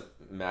 It doesn't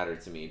matter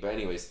to me. But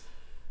anyways,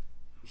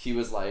 he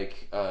was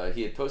like,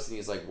 he had posted,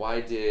 he's like,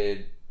 why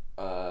did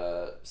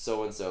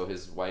so-and-so,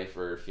 his wife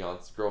or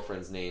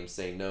girlfriend's name,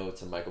 say no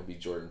to Michael B.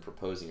 Jordan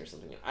proposing or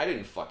something? And I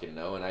didn't fucking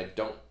know, and I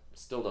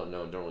still don't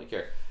know and don't really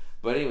care.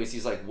 But anyways,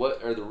 he's like,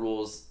 what are the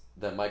rules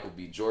that Michael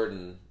B.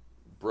 Jordan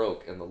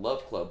broke in the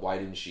Love Club? Why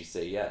didn't she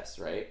say yes,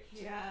 right?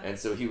 Yeah. And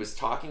so he was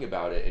talking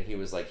about it, and he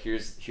was like, here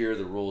are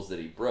the rules that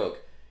he broke.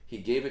 He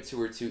gave it to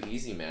her too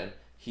easy, man.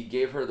 He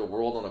gave her the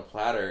world on a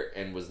platter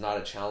and was not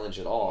a challenge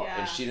at all.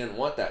 Yeah. And she didn't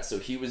want that. So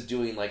he was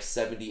doing like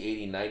 70,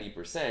 80,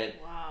 90%.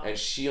 Wow. And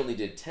she only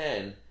did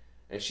 10.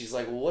 And she's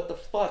like, well, what the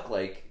fuck?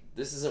 Like,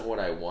 this isn't what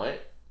I want.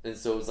 And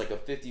so it was like a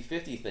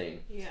 50-50 thing.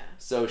 Yeah.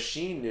 So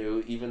she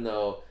knew, even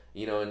though,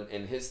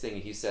 in his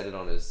thing, he said it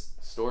on his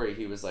story,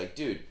 he was like,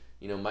 dude,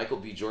 Michael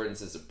B.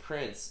 Jordan's is a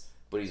prince,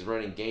 but he's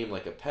running game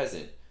like a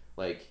peasant.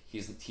 Like,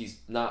 he's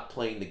not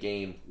playing the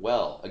game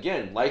well.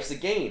 Again, life's a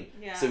game.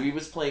 Yeah. So he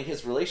was playing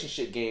his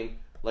relationship game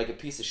like a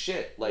piece of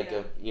shit, like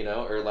a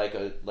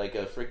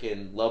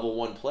freaking level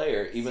 1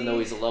 player, even though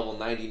he's a level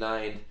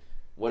 99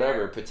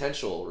 whatever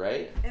potential,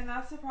 right? And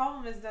that's the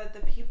problem, is that the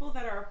people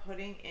that are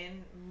putting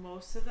in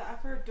most of the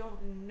effort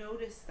don't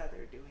notice that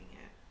they're doing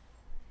it.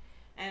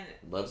 And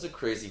love's a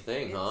crazy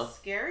thing, huh? It's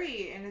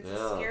scary, and it's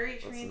a scary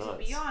train to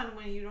be on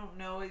when you don't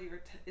know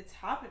it's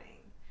happening.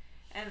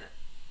 And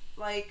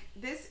like,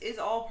 this is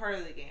all part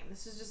of the game.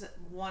 This is just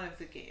one of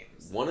the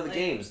games. One of the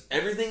games.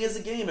 Everything is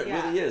a game. It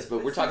really is.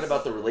 But we're talking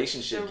about the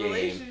relationship game. The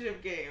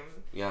relationship game.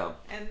 Yeah.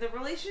 And the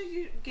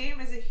relationship game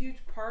is a huge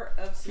part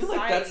of society. I feel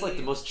like that's like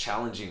the most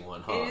challenging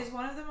one, huh? It is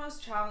one of the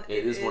most challenging.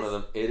 It is one of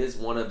them. It is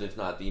one of, if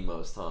not the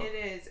most, huh? It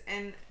is.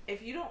 And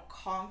if you don't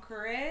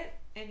conquer it,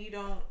 and you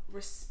don't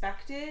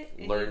respect it,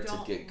 and learn you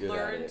don't to get good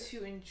at it,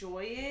 to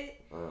enjoy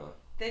it,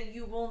 then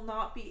you will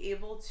not be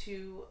able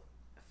to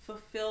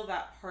fulfill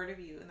that part of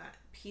you and that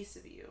piece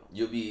of you.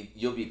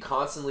 You'll be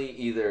constantly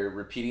either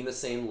repeating the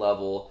same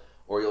level,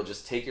 or you'll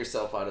just take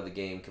yourself out of the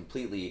game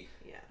completely.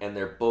 Yeah. And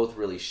they're both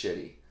really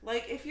shitty.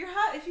 Like, if you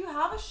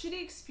have a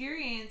shitty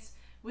experience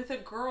with a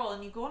girl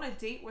and you go on a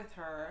date with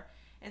her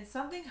and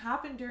something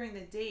happened during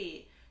the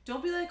date,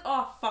 don't be like,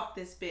 oh, fuck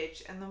this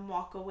bitch, and then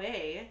walk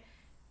away.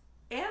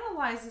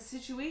 Analyze the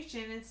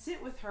situation and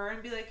sit with her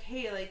and be like,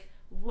 hey, like,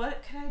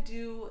 what can I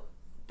do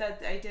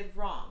that I did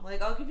wrong?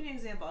 Like, I'll give you an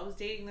example. I was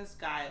dating this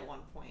guy at one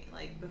point,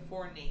 like,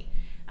 before Nate.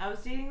 I was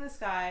dating this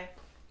guy.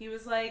 He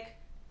was, like,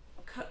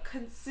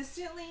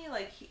 consistently,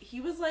 like, he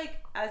was,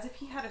 like, as if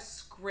he had a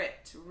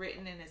script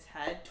written in his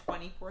head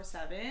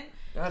 24/7.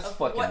 That's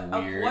fucking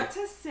weird. Of what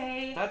to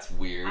say. That's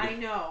weird. I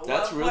know.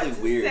 That's really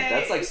weird.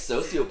 That's, like,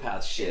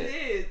 sociopath shit. It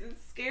is.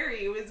 It's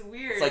scary. It was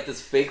weird. It's like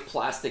this fake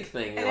plastic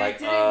thing. You're like, I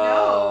didn't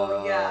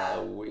know. Yeah.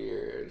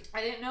 Weird.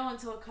 I didn't know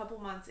until a couple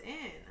months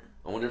in.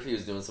 I wonder if he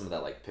was doing some of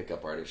that, like,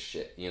 pickup artist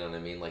shit. You know what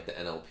I memean? Like the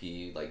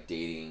NLP, like,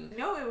 dating.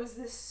 No, it was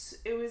this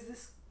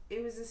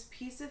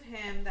piece of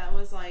him that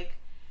was like,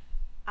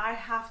 I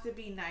have to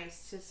be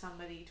nice to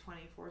somebody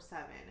 24/7,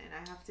 and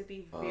I have to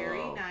be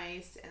very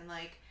nice, and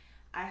like,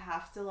 I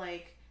have to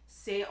like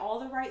say all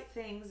the right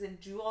things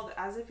and do all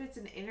as if it's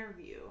an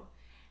interview.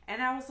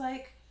 And I was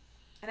like,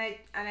 and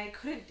I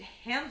couldn't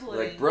handle it.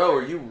 Like, bro,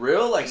 are you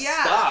real? Like,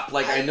 yeah, stop.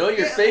 Like, I know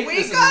you're fake.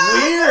 This is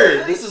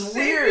weird. This is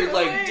weird.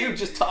 Like, dude,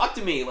 just talk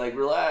to me. Like,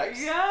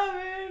 relax. Yeah,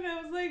 man.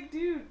 I was like,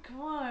 dude,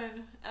 come on.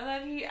 And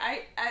then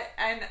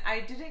I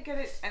didn't get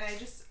it, and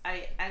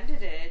I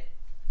ended it.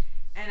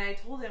 And I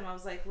told him, I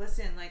was like,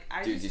 listen, like,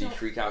 Dude, did he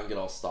freak out and get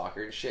all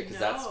stalker and shit? Because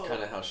that's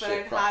kind of how shit...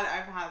 I've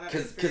had that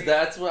experience. Because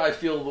that's what I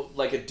feel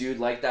like a dude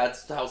like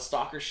that's how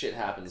stalker shit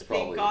happens,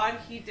 probably. Thank God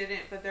he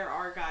didn't, but there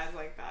are guys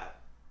like that.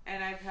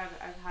 And I've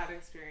had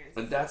experiences.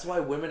 And that's why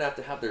women have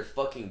to have their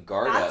fucking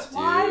guard up, dude. That's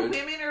why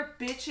women are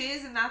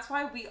bitches, and that's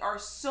why we are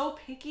so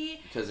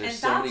picky. Because there's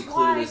so many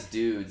clueless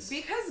dudes.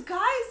 Because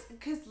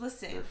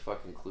listen. They're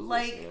fucking clueless,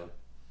 like,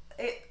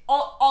 man.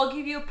 I'll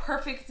give you a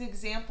perfect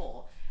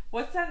example.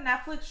 What's that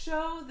Netflix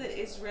show?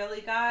 The Israeli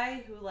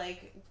guy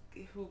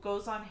who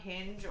goes on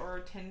Hinge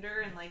or Tinder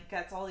and like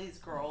gets all these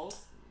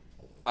girls.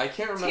 I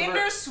can't remember.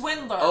 Tinder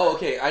Swindler. Oh,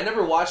 okay. I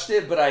never watched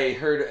it, but I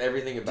heard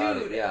everything about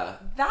it. Yeah.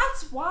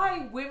 That's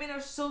why women are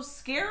so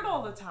scared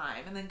all the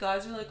time, and then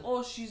guys are like,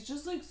 "Oh, she's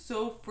just like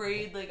so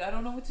afraid. Like I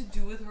don't know what to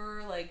do with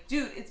her." Like,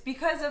 dude, it's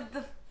because of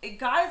the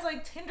guys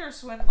like Tinder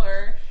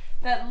Swindler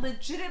that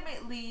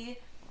legitimately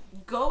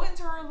go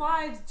into our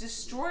lives,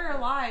 destroy our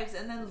lives,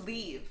 and then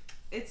leave.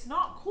 It's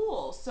not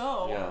cool.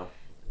 So, yeah.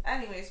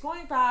 Anyways,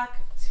 going back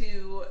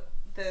to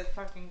the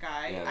fucking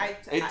guy. Yeah.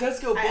 It does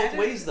go both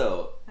ways,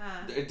 though.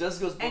 It does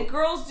go both. And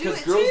girls do it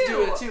too. Because girls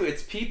do it too.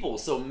 It's people,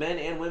 so men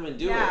and women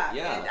do it.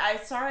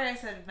 Yeah. Sorry I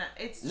said men.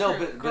 It's no,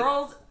 true. But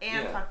girls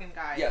and fucking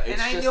guys. Yeah, it's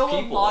and I just know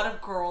people. a lot of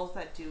girls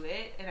that do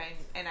it,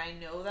 and I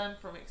know them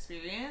from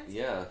experience.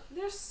 Yeah.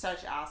 They're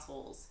such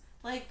assholes.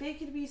 Like, they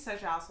could be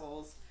such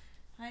assholes.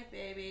 Hi,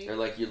 baby. Or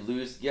like you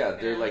lose. Yeah,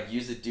 they're like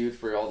use a dude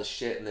for all the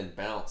shit and then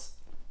bounce.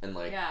 And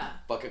like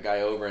fuck a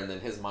guy over, and then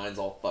his mind's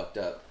all fucked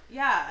up.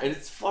 Yeah. And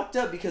it's fucked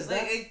up because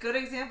like a good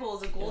example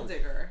is a gold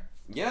digger.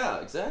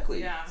 Yeah, exactly.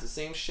 Yeah. It's the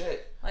same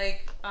shit.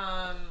 Like,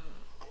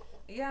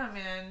 yeah,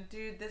 man,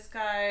 dude, this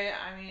guy,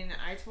 I mean,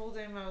 I told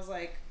him, I was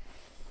like,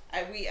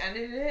 we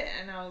ended it,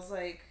 and I was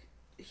like,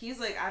 he's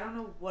like, I don't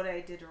know what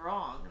I did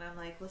wrong. And I'm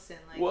like, listen,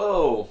 like,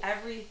 whoa,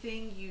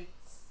 everything you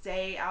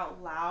say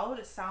out loud,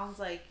 it sounds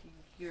like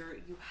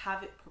you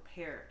have it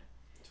prepared.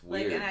 It's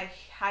weird. Like, and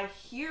I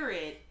hear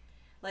it.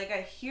 Like,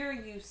 I hear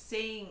you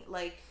saying,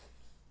 like,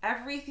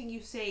 everything you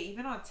say,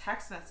 even on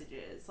text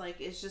messages, like,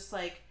 it's just,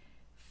 like,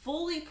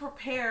 fully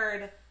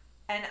prepared.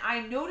 And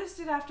I noticed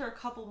it after a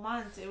couple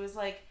months. It was,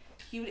 like,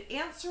 he would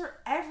answer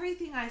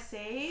everything I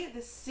say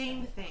the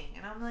same thing.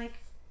 And I'm like,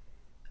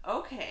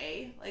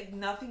 okay, like,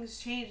 nothing's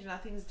changed.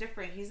 Nothing's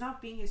different. He's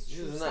not being his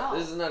true self.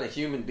 This is not a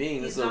human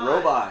being. This is a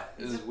robot.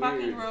 He's a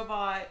fucking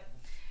robot.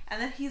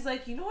 And then he's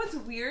like, you know what's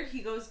weird?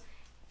 He goes,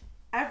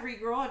 every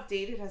girl I've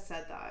dated has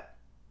said that.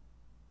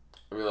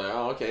 I'd be like,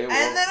 oh, okay. Well,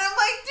 and then I'm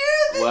like,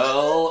 dude, this is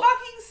a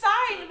fucking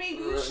sign.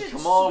 Maybe you should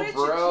switch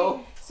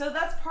bro. So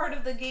that's part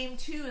of the game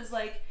too. Is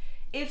like,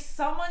 if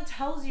someone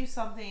tells you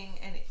something,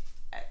 and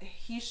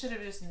he should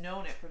have just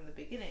known it from the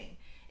beginning.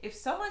 If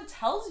someone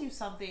tells you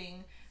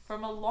something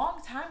from a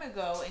long time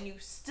ago, and you're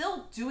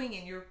still doing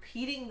it, you're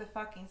repeating the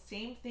fucking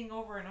same thing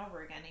over and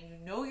over again, and you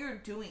know you're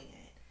doing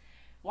it,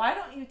 why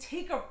don't you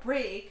take a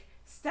break,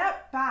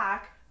 step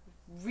back,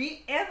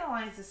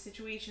 reanalyze the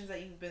situations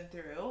that you've been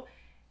through,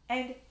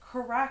 and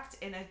correct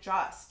and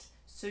adjust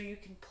so you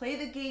can play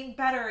the game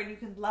better and you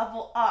can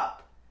level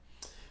up.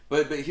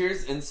 But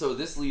so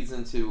this leads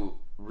into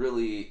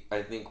really,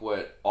 I think,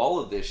 what all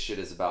of this shit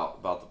is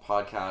about the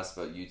podcast,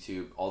 about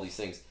YouTube, all these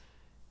things.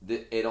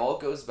 It all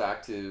goes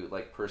back to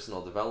like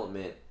personal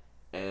development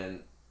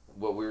and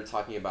what we were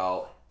talking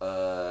about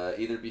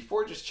either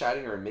before just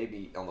chatting or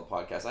maybe on the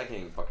podcast. I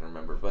can't even fucking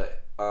remember.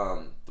 But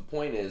the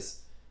point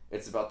is,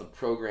 it's about the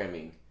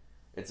programming.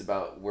 It's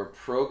about we're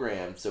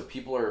programmed, so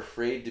people are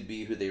afraid to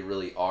be who they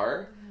really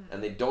are,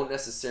 and they don't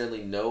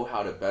necessarily know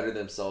how to better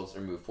themselves or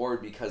move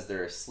forward because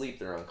they're asleep,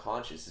 they're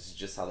unconscious. This is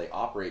just how they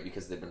operate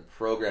because they've been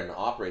programmed to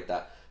operate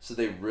that. So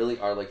they really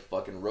are like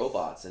fucking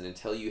robots. And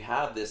until you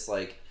have this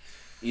like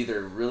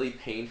either really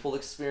painful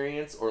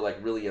experience or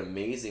like really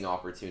amazing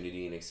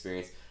opportunity and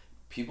experience,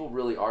 people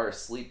really are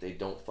asleep. They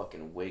don't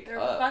fucking wake up.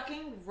 They're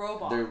fucking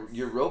robots.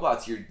 You're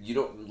robots. You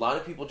don't. A lot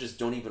of people just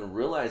don't even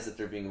realize that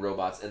they're being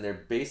robots, and they're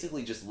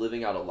basically just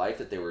living out a life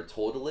that they were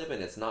told to live,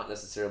 and it's not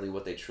necessarily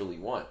what they truly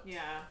want. Yeah.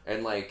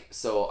 And like,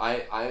 so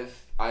I've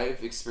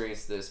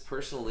experienced this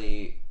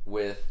personally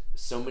with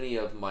so many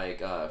of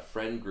my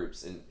friend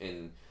groups,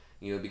 and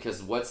you know,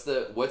 because what's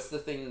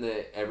the thing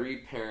that every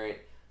parent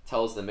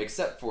tells them,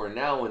 except for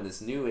now in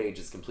this new age,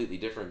 is completely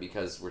different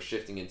because we're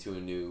shifting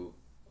into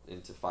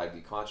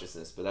 5D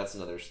consciousness, but that's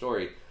another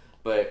story.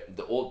 But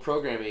the old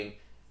programming,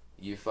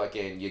 you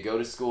go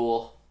to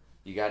school,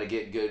 you got to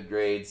get good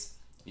grades,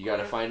 you got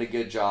to find a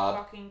good job,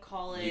 fucking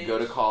college. You go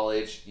to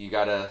college, you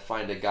got to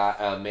find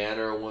a man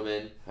or a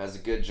woman who has a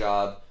good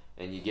job,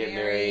 and you get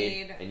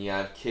married and you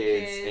have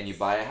kids, and you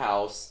buy a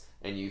house,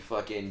 and you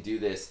fucking do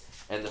this.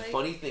 And the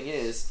funny thing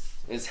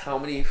is how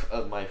many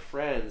of my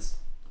friends,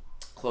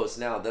 close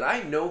now that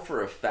I know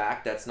for a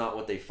fact that's not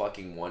what they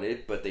fucking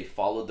wanted, but they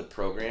followed the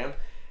program.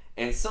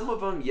 And some of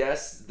them,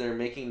 yes, they're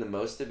making the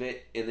most of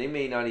it, and they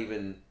may not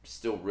even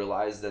still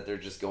realize that they're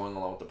just going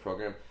along with the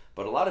program.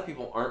 But a lot of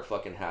people aren't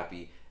fucking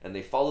happy, and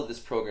they follow this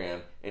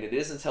program, and it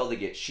is until they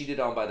get cheated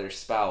on by their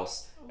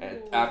spouse,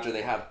 and after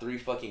they have 3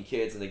 fucking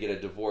kids and they get a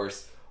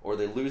divorce, or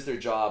they lose their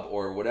job,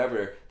 or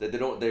whatever, that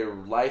their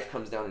life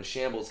comes down in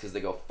shambles because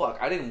they go, fuck,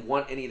 I didn't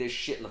want any of this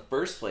shit in the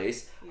first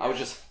place. Yeah. I was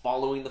just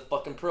following the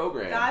fucking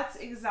program. That's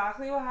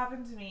exactly what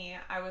happened to me.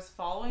 I was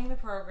following the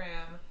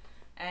program,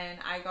 and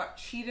I got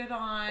cheated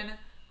on.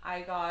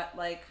 I got,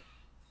 like,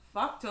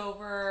 fucked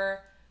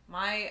over.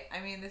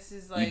 This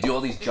is, like... You do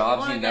all these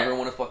jobs you never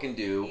want to fucking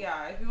do.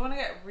 Yeah, if you want to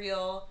get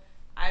real,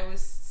 I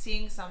was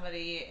seeing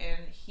somebody, and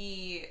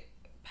he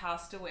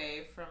passed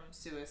away from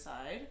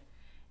suicide.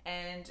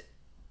 And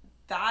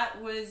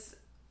that was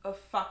a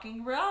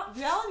fucking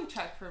reality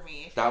check for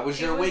me. That was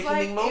your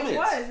awakening moment.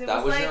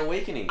 That was your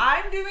awakening.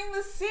 I'm doing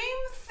the same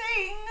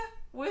thing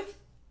with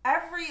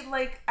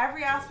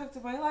every aspect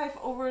of my life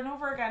over and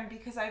over again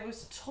because I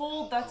was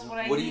told that's what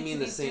I need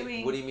to be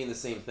doing. What do you mean the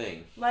same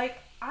thing? Like,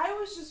 I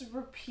was just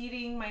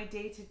repeating my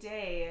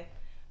day-to-day.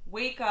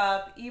 Wake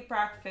up, eat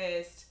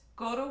breakfast,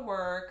 go to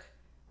work,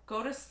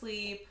 go to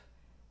sleep,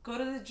 go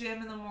to the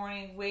gym in the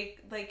morning,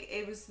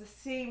 it was the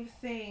same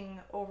thing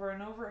over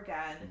and over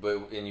again.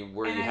 But,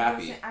 were you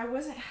happy? I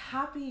wasn't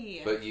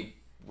happy. But you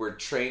were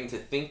trained to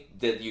think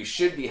that you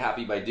should be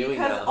happy by doing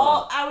that.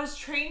 Because I was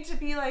trained to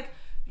be like,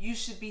 you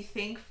should be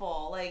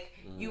thankful. Like,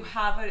 you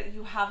have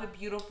a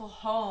beautiful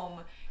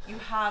home. You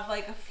have,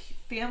 like, a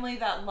family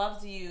that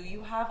loves you.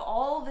 You have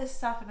all this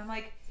stuff. And I'm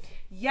like,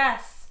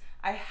 yes,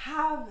 I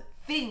have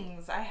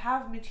things. I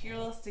have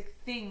materialistic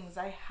things.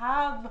 I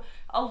have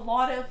a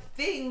lot of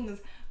things.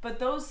 But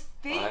those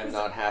things... I'm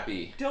not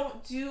happy.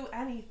 ...don't do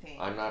anything.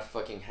 I'm not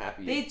fucking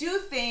happy. They do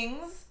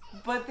things,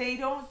 but they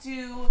don't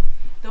do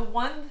the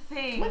one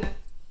thing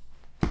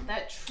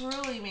that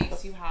truly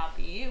makes you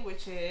happy,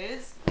 which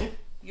is...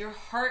 your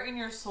heart and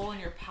your soul and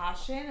your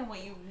passion and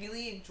what you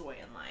really enjoy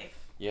in life.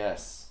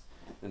 Yes.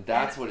 And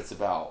that's what it's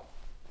about.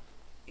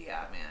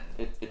 Yeah,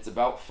 man. It's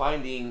about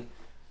finding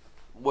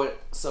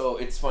what... So,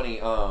 it's funny.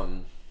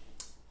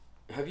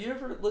 Have you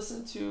ever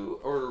listened to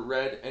or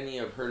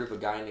heard of a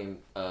guy named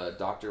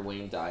Dr.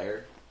 Wayne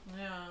Dyer?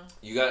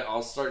 Yeah.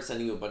 I'll start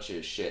sending you a bunch of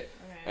his shit.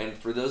 Okay. And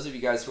for those of you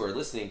guys who are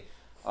listening,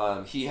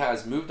 he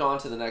has moved on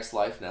to the next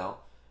life now.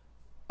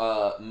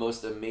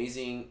 Most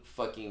amazing,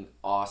 fucking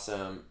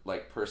awesome,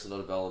 like, personal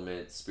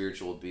development,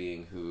 spiritual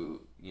being who,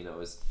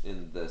 is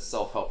in the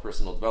self-help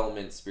personal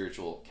development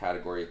spiritual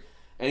category.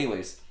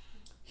 Anyways,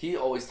 he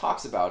always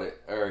talks about it,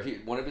 or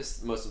one of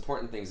his most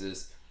important things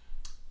is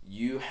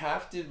you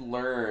have to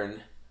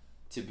learn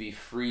to be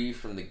free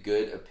from the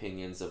good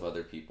opinions of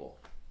other people.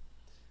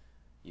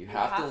 You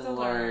have to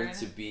learn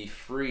to be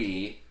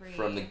free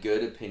from the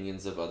good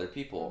opinions of other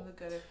people. From the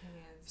good opinions.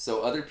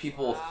 So other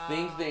people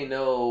think they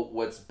know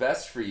what's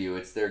best for you.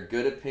 It's their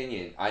good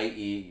opinion,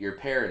 i.e. your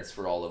parents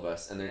for all of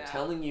us. And they're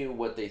telling you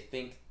what they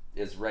think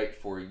is right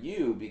for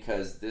you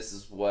because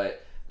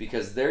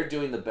because they're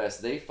doing the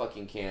best they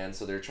fucking can.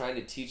 So they're trying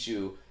to teach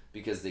you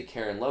because they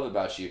care and love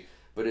about you.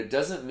 But it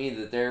doesn't mean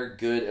that their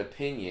good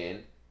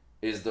opinion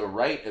is the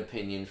right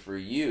opinion for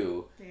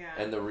you. Yeah.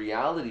 And the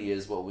reality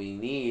is what we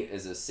need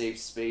is a safe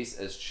space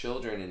as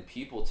children and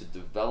people to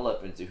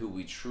develop into who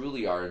we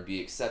truly are and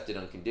be accepted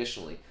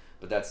unconditionally.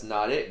 But that's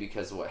not it,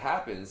 because what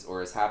happens, or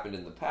has happened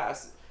in the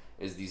past,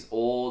 is these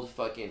old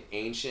fucking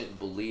ancient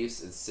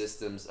beliefs and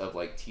systems of,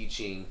 like,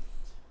 teaching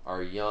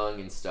our young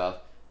and stuff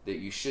that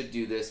you should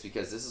do this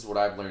because this is what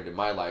I've learned in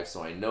my life,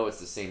 so I know it's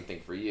the same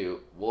thing for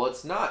you. Well,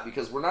 it's not,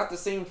 because we're not the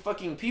same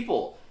fucking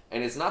people,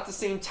 and it's not the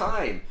same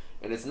time,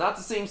 and it's not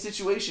the same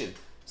situation.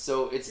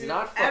 So it's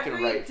not fucking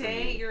right for me.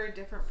 Every day you're a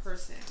different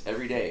person.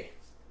 Every day.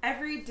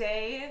 Every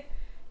day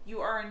you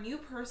are a new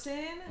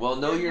person. Well,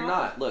 no, you're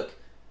not. Look.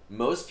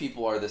 Most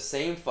people are the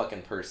same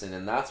fucking person,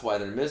 and that's why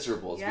they're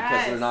miserable. It's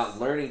because they're not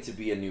learning to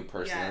be a new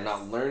person. They're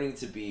not learning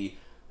to be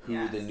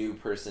who the new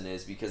person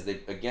is because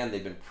they've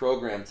been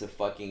programmed to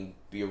fucking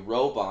be a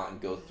robot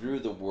and go through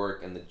the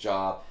work and the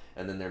job,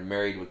 and then they're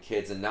married with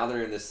kids, and now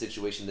they're in this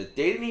situation that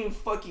they didn't even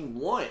fucking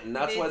want, and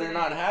that's why they're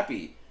not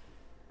happy.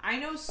 I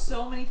know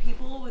so many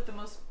people with the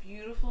most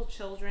beautiful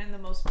children, the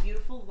most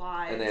beautiful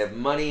lives. And they have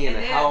money and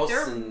a house.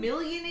 They're and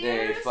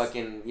millionaires. They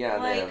fucking,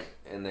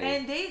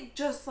 and they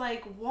just,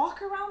 like,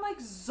 walk around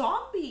like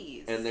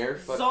zombies. And they're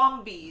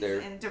zombies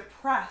and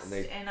depressed.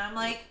 And I'm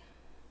like,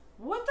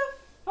 what the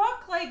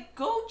fuck? Like,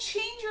 go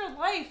change your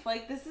life.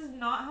 Like, this is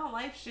not how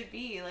life should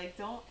be. Like,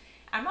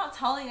 I'm not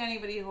telling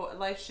anybody what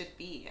life should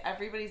be.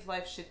 Everybody's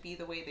life should be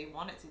the way they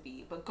want it to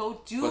be. But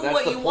go do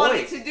what you want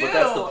it to do. But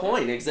that's the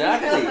point,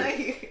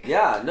 exactly.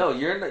 Yeah, no,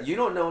 you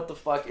don't know what the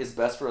fuck is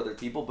best for other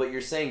people, but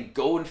you're saying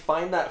go and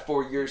find that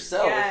for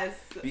yourself. Yes.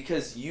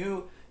 Because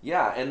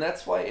and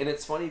that's why, and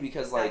it's funny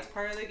because, like... That's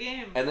part of the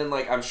game. And then,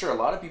 like, I'm sure a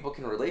lot of people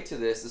can relate to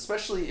this,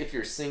 especially if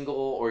you're single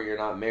or you're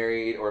not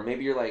married, or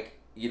maybe you're, like,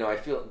 I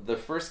feel the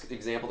first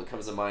example that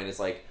comes to mind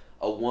is, like,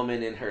 a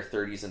woman in her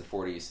 30s and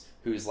 40s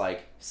who's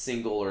like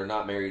single or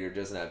not married or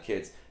doesn't have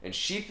kids, and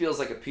she feels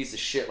like a piece of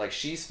shit, like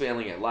she's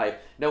failing at life.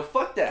 No,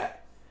 fuck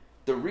that.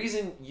 The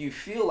reason you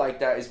feel like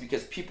that is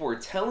because people are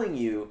telling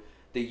you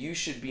that you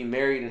should be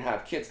married and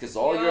have kids because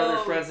all your other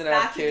friends that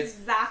have kids. That's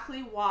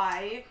exactly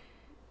why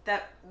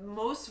that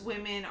most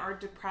women are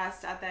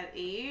depressed at that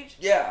age.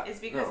 Yeah. Is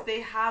because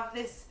they have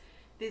this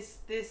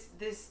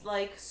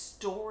like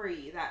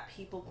story that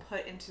people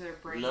put into their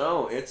brains.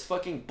 No, it's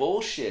fucking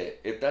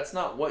bullshit. If that's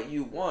not what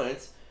you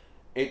want,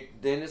 then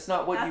it's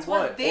not what you want. That's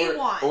what they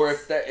want. Or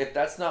if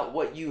that's not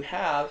what you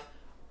have,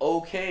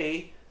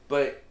 okay,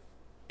 but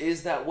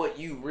is that what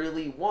you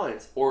really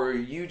want? Or are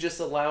you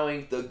just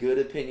allowing the good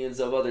opinions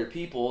of other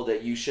people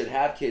that you should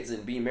have kids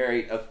and be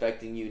married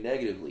affecting you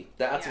negatively?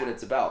 That's what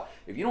it's about.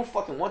 If you don't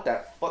fucking want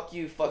that, fuck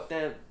you, fuck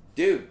them.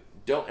 Dude,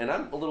 don't. And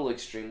I'm a little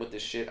extreme with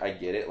this shit. I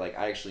get it. Like,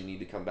 I actually need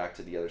to come back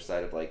to the other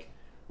side of, like,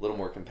 a little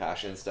more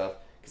compassion and stuff.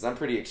 Because I'm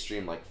pretty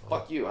extreme. Like,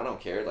 fuck you. I don't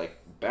care. Like,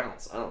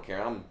 bounce. I don't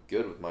care. I'm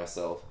good with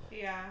myself.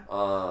 Yeah.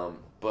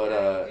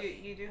 But,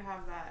 you do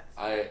have that.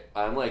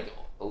 I'm, like,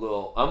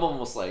 I'm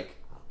almost, like,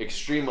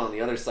 extreme on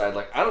the other side.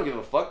 Like, I don't give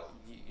a fuck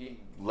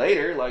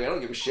later. Like, I don't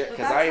give a shit.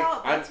 Because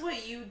that's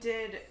what you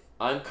did.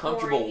 I'm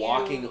comfortable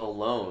walking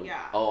alone.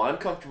 Yeah. Oh, I'm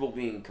comfortable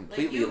being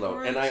completely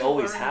alone. And I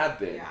always have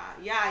been.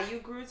 Yeah, you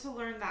grew to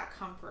learn that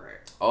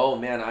comfort. Oh,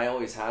 man, I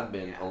always have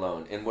been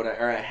alone. And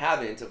I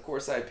haven't. Of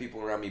course, I have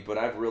people around me, but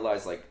I've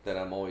realized, like, that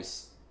I'm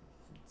always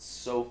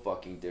so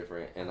fucking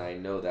different. And I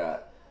know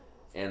that.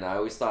 And I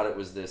always thought it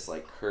was this,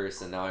 like,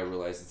 curse. And now I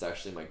realize it's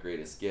actually my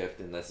greatest gift.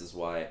 And this is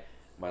why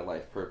my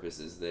life purpose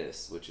is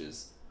this, which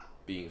is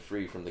being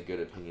free from the good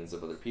opinions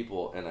of other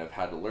people. And I've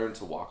had to learn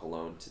to walk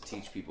alone, to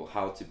teach people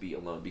how to be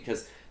alone,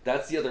 because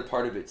that's the other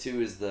part of it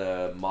too, is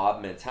the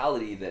mob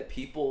mentality that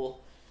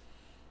people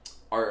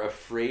are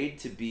afraid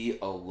to be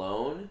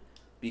alone,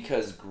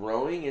 because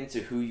growing into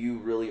who you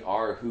really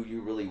are, who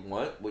you really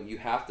want, what you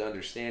have to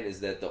understand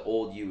is that the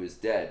old you is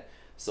dead.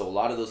 So a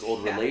lot of those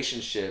old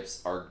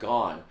relationships are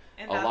gone.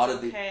 And a lot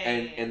of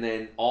and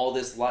then all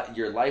this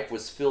your life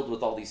was filled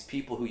with all these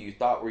people who you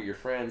thought were your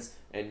friends,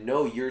 and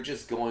no, you're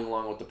just going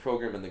along with the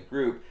program and the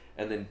group.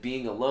 And then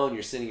being alone,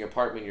 you're sitting in your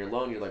apartment, you're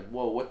alone, you're like,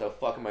 whoa, what the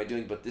fuck am I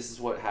doing? But this is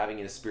what having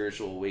a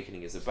spiritual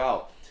awakening is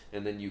about.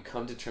 And then you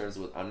come to terms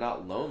with, I'm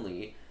not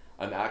lonely,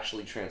 I'm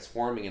actually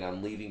transforming, and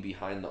I'm leaving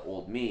behind the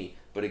old me.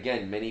 But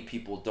again, many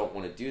people don't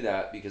want to do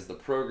that because the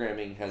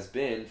programming has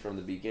been, from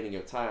the beginning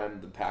of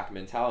time, the pack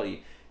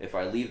mentality. If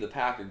I leave the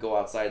pack or go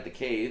outside the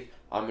cave,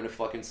 I'm going to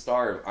fucking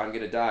starve. I'm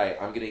going to die.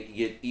 I'm going to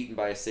get eaten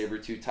by a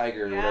saber-toothed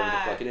tiger or whatever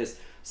the fuck it is.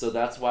 So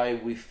that's why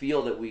we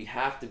feel that we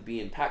have to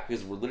be in pack,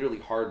 because we're literally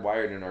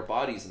hardwired in our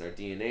bodies and our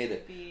DNA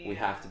that we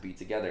have to be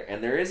together.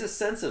 And there is a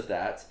sense of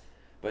that,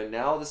 but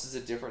now this is a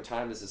different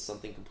time. This is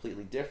something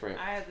completely different.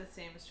 I had the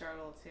same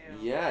struggle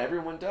too. Yeah,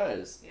 everyone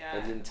does. Yeah.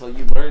 And until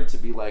you learn to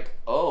be like,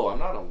 oh, I'm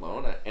not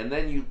alone. And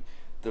then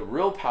the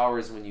real power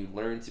is when you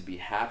learn to be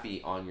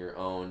happy on your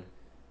own.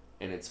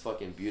 And it's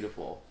fucking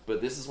beautiful.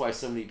 But this is why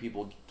so many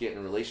people get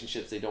in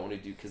relationships they don't want to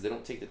do, because they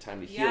don't take the time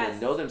to heal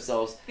and know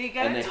themselves. They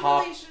get and into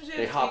relationships,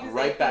 they hop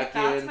right back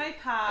that's in. My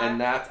path.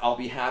 And I'll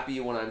be happy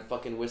when I'm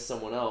fucking with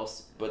someone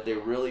else. But they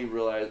really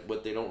realize,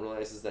 what they don't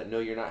realize is that no,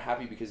 you're not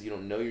happy because you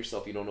don't know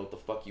yourself. You don't know what the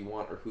fuck you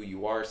want or who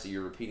you are. So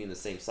you're repeating the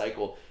same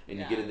cycle, and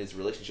you get in these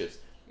relationships.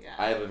 Yeah.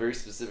 I have a very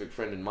specific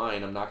friend in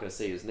mind. I'm not going to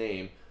say his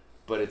name.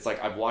 But it's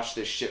like, I've watched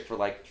this shit for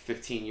like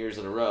 15 years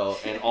in a row,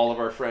 and all of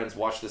our friends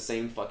watch the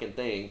same fucking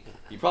thing.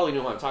 You probably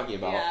know who I'm talking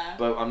about,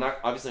 but I'm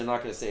not going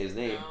to say his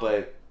name,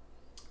 but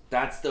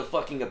that's the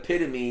fucking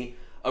epitome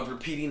of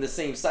repeating the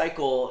same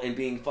cycle and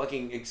being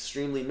fucking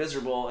extremely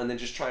miserable, and then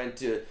just trying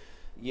to,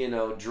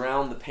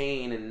 drown the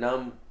pain and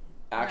numb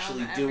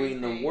actually doing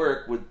the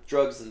work with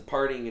drugs and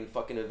partying and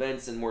fucking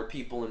events and more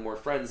people and more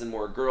friends and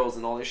more girls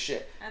and all this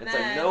shit. And it's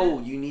like, no,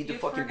 you need to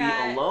fucking be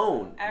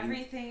alone.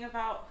 Everything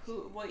about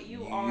what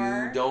you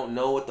are. You don't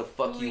know what the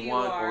fuck you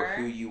want or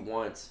who you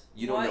want.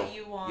 You don't know.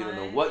 You don't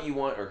know what you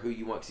want or who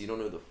you want, because you don't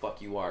know who the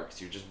fuck you are,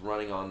 because you're just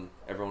running on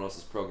everyone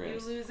else's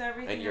programs. You lose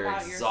everything. And you're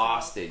about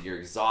exhausted. Yourself. You're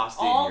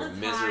exhausted. All and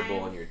the you're time,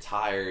 miserable. And you're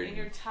tired. And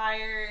you're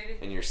tired.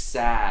 And you're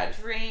sad.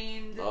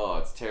 Drained. Oh,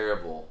 it's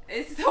terrible.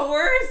 It's the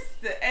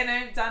worst. And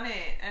I've done it.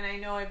 And I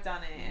know I've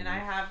done it. And I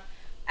have.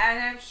 And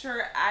I'm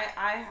sure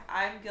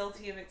I'm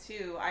guilty of it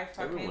too.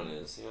 Everyone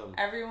is. Yeah.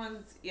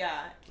 Everyone's.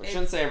 Yeah. I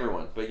shouldn't say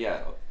everyone, but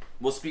yeah,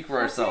 we'll speak for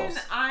ourselves.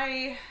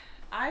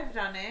 I've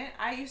done it.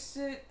 I used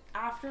to.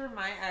 After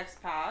my ex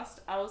passed,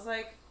 I was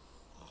like,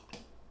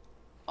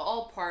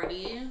 all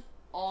party,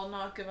 all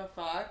not give a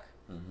fuck.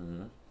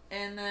 Mm-hmm.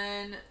 And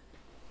then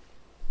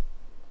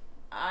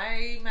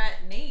I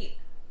met Nate,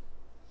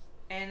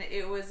 and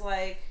it was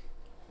like,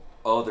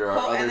 oh, there are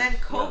other. And then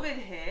COVID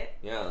hit.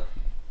 Yeah.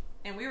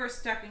 And we were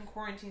stuck in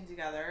quarantine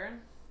together.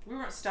 We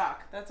weren't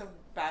stuck. That's a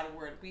bad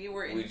word. We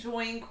were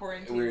enjoying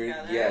quarantine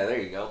together. Yeah, there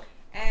you go.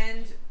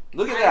 And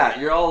look at that.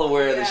 You're all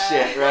aware of the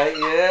shit, right?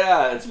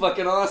 Yeah, it's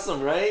fucking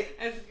awesome, right?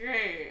 It's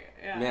great.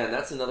 Yeah. Man,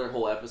 that's another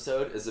whole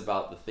episode is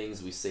about the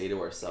things we say to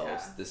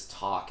ourselves. Yeah. This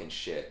talk and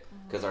shit.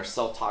 Because our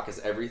self-talk is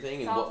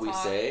everything, and what we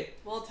say.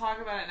 We'll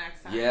talk about it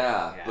next time.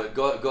 Yeah. But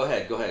go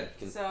ahead.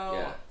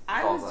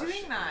 I was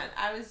doing that.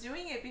 I was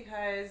doing it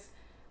because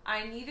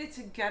I needed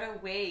to get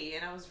away,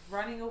 and I was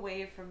running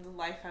away from the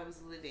life I was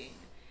living.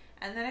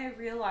 And then I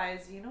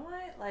realized, you know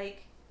what?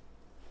 Like,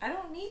 I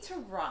don't need to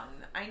run.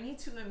 I need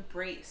to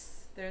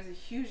embrace. There's a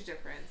huge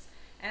difference.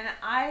 And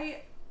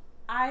I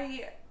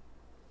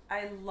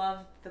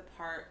loved the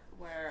part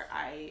where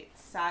I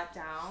sat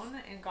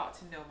down and got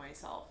to know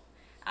myself.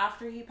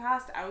 After he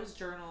passed, I was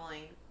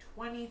journaling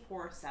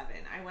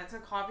 24/7. I went to a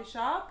coffee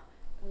shop,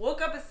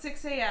 woke up at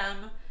 6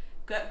 a.m.,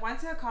 went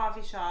to a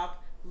coffee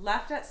shop,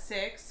 left at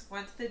 6,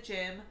 went to the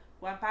gym,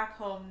 went back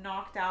home,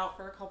 knocked out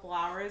for a couple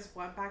hours,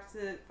 went back to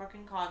the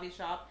fucking coffee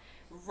shop,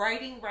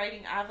 writing.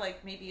 I have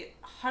like maybe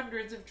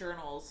hundreds of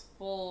journals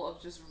full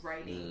of just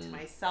writing to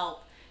myself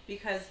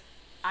because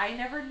I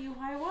never knew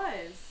who I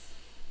was.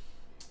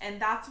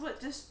 And that's what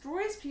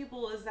destroys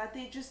people, is that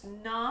they just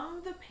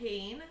numb the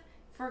pain,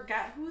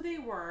 forget who they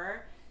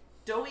were,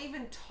 don't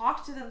even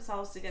talk to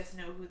themselves to get to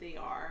know who they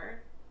are,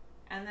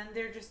 and then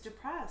they're just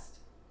depressed.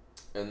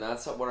 And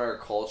that's what our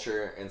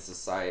culture and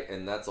society,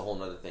 and that's a whole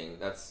nother thing.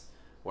 That's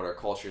what our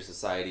culture,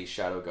 society,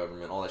 shadow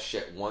government, all that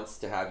shit wants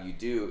to have you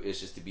do, is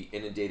just to be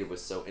inundated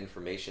with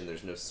information.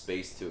 There's no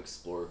space to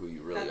explore who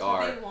you really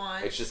are. What they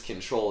want. It's just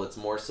control. It's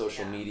more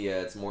social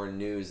media. It's more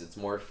news. It's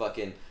more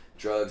fucking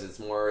drugs. It's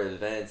more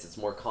events. It's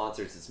more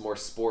concerts. It's more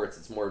sports.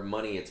 It's more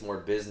money. It's more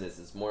business.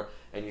 It's more,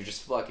 and you're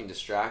just fucking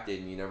distracted,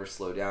 and you never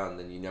slow down. And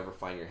then you never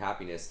find your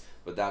happiness.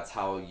 But that's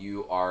how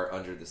you are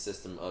under the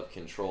system of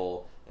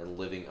control and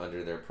living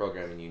under their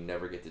program, and you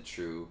never get to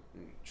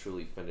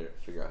truly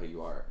figure out who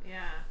you are.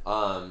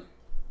 Yeah.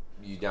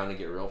 You down to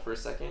get real for a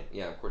second?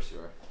 Yeah, of course you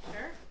are.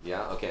 Sure.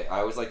 Yeah, okay. I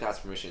always like to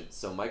ask permission.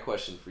 So my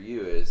question for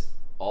you is,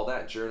 all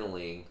that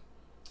journaling,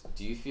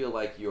 do you feel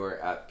like you're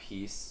at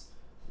peace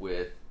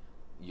with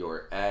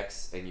your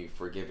ex, and you've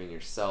forgiven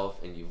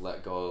yourself, and you've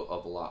let go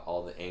of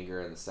all the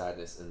anger and the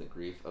sadness and the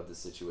grief of the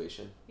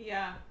situation?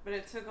 Yeah, but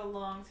it took a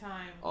long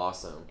time.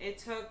 Awesome. It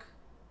took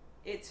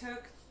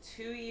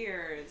 2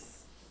 years.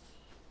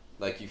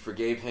 Like, you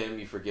forgave him,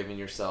 you've forgiven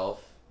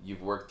yourself,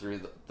 you've worked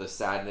through the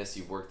sadness,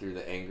 you've worked through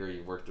the anger,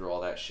 you've worked through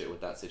all that shit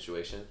with that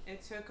situation.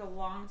 It took a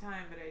long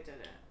time, but I did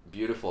it.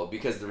 Beautiful.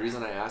 Because the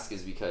reason I ask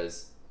is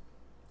because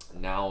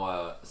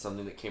now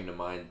something that came to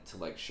mind to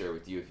like share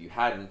with you if you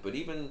hadn't, but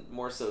even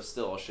more so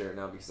still, I'll share it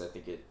now because I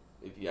think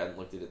if you hadn't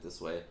looked at it this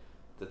way,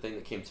 the thing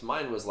that came to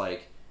mind was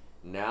like,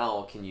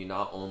 now can you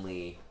not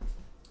only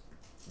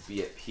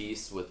be at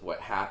peace with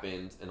what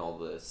happened and all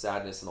the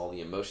sadness and all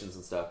the emotions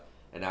and stuff,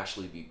 and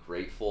actually be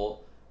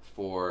grateful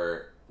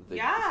for the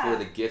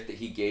gift that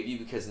he gave you,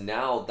 because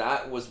now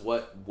that was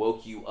what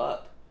woke you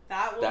up.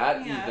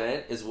 That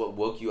event is what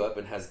woke you up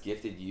and has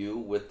gifted you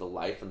with the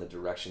life and the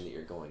direction that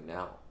you're going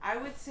now. I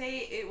would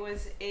say it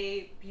was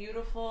a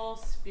beautiful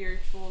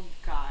spiritual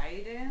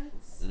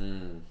guidance,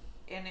 and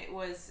it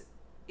was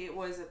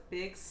a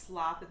big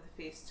slap in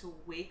the face to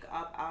wake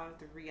up out of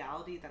the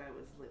reality that I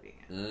was living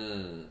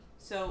in.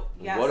 So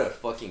yes, what a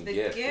fucking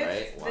gift,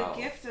 right? Wow.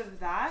 The gift of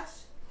that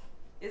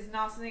is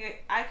not something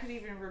I could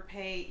even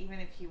repay, even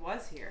if he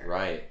was here.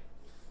 Right.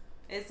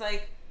 It's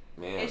like,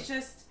 man, it's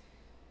just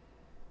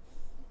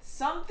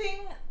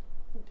something.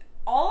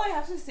 All I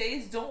have to say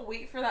is don't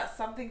wait for that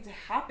something to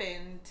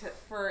happen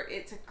for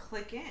it to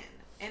click in.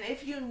 And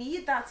if you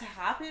need that to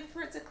happen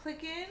for it to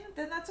click in,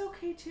 then that's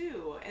okay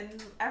too.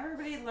 And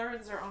everybody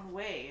learns their own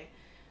way.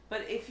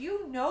 But if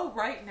you know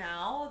right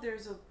now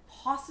there's a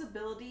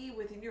possibility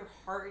within your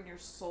heart and your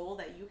soul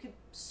that you could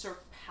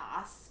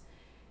surpass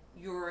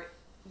your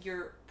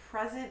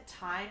present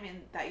time,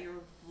 and that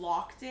you're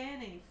locked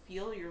in and you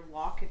feel you're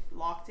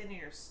locked in and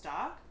you're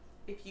stuck,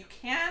 if you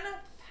can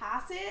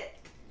pass it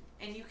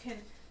and you can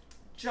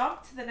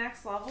jump to the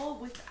next level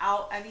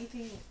without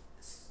anything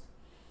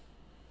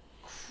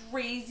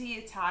crazy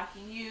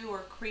attacking you or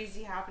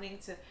crazy happening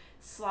to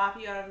slap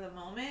you out of the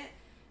moment,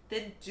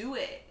 then do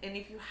it. And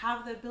if you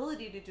have the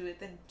ability to do it,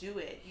 then do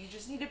it. You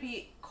just need to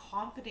be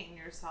confident in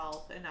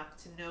yourself enough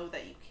to know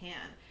that you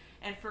can.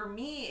 And for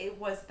me, it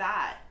was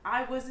that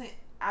I wasn't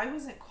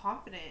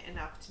confident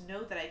enough to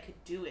know that I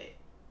could do it.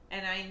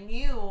 And I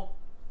knew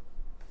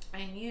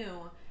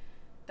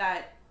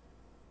that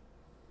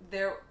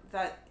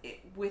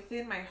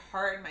within my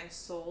heart and my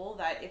soul,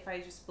 that if I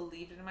just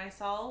believed in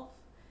myself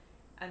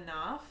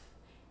enough,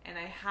 and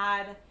I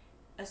had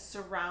a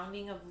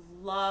surrounding of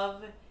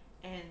love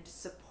and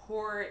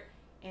support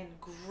and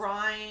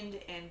grind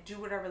and do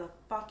whatever the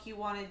fuck you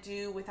want to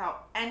do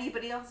without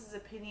anybody else's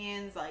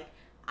opinions, like,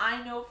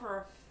 I know for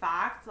a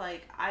fact,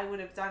 like, I would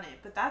have done it.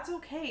 But that's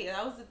okay.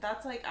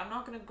 That's like, I'm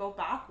not gonna go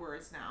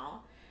backwards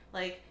now.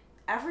 Like,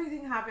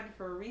 everything happened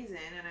for a reason,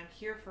 and I'm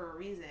here for a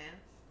reason.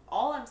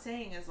 All I'm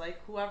saying is,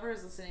 like, whoever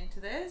is listening to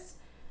this,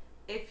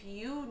 if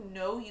you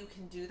know you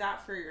can do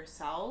that for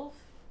yourself,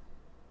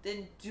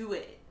 then do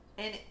it.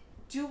 And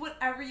do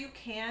whatever you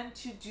can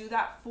to do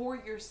that for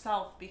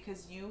yourself,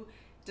 because you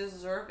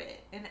deserve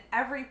it. And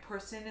every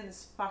person in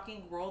this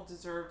fucking world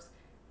deserves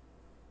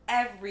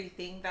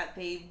everything that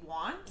they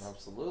want.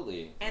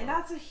 Absolutely. And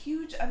that's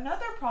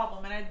another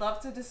problem. And I'd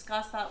love to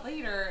discuss that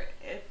later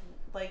if,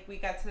 like, we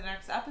get to the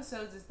next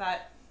episodes, is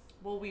that,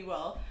 well, we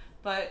will,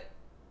 but...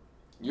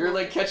 You're,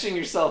 like, catching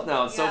yourself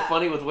now. It's so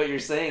funny with what you're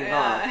saying,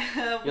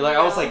 huh? You're like,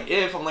 I was like,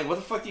 if. I'm like, what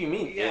the fuck do you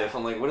mean, if?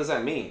 I'm like, what does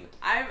that mean?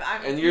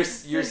 And you're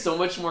so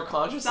much more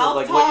conscious of,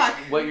 like,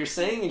 what you're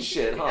saying and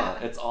shit, huh?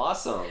 It's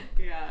awesome.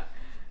 Yeah.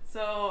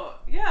 So,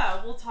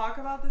 yeah, we'll talk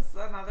about this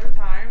another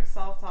time,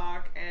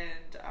 self-talk,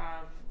 and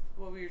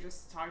what we were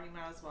just talking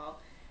about as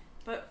well.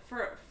 But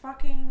for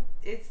fucking,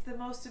 it's the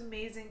most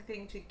amazing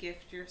thing to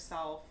gift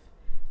yourself.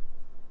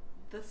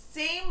 The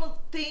same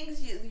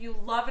things you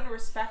love and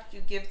respect you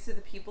give to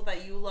the people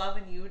that you love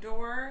and you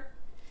adore,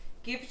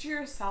 give to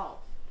yourself.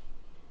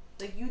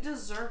 Like, you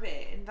deserve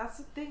it. And that's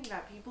the thing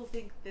that people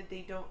think that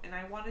they don't. And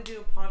I want to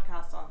do a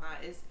podcast on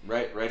that. Is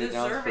write it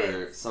down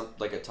for some,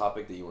 like, a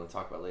topic that you want to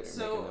talk about later.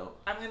 So make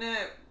a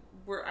note.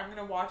 I'm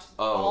gonna watch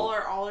all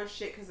our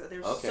shit, because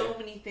there's so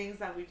many things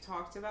that we've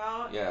talked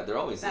about. Yeah, there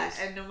always is.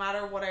 And no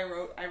matter what I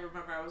wrote, I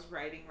remember I was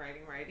writing,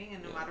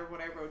 and no matter what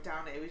I wrote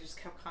down, it just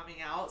kept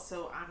coming out.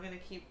 So I'm gonna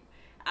keep.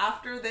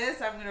 After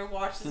this, I'm gonna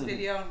watch this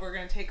video, and we're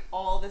gonna take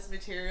all this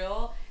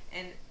material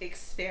and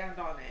expand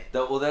on it.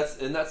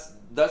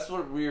 That's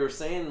what we were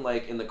saying,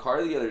 like, in the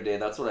car the other day.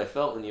 That's what I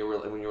felt when you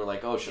were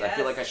like, oh, I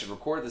feel like I should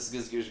record this,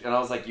 and I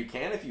was like, you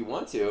can if you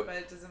want to, but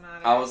it doesn't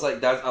matter. I was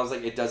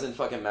like, it doesn't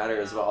fucking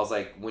matter as well. I was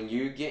like, when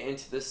you get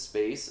into this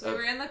space, we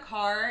were in the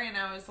car, and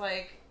I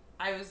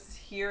was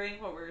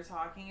hearing what we were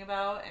talking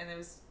about, and it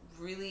was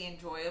really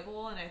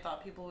enjoyable, and I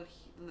thought people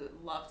would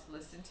love to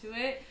listen to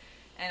it,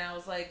 and I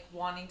was like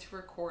wanting to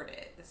record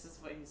it. This is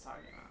what he's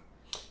talking about.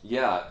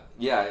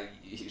 Yeah.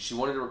 She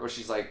wanted to record.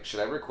 She's like,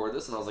 should I record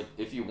this? And I was like,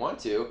 if you want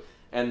to.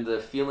 And the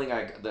feeling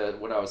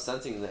what I was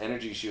sensing, the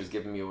energy she was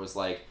giving me was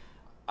like,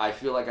 I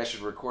feel like I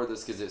should record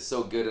this because it's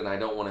so good, and I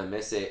don't want to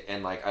miss it,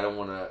 and like I don't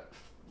want to,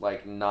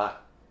 like,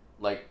 not,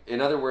 like,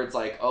 in other words,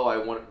 like, oh,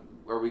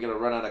 are we gonna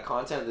run out of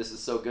content? This is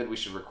so good, we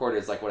should record it.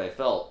 It's like what I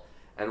felt.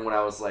 And when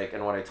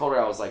I told her,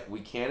 I was like,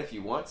 we can if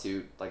you want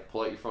to, like,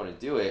 pull out your phone and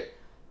do it.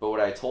 But what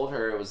I told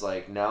her, it was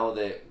like, now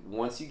that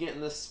once you get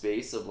in this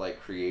space of, like,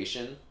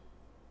 creation,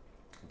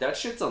 that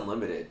shit's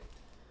unlimited.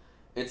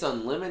 It's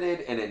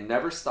unlimited, and it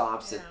never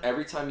stops. And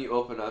every time you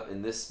open up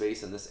in this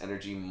space and this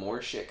energy,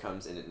 more shit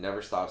comes, and it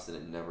never stops, and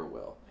it never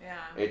will. Yeah.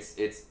 It's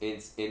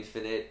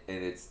infinite,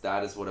 and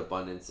that is what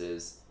abundance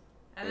is.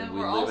 And then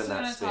we're also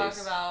going to talk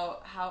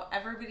about how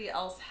everybody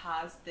else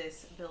has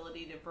this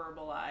ability to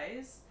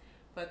verbalize,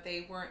 but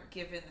they weren't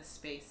given the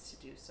space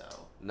to do so.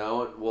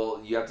 No, well,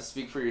 you have to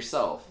speak for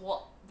yourself.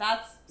 Well,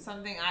 that's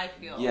something I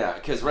feel. Yeah,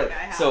 because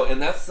so,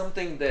 and that's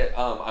something that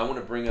I want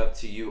to bring up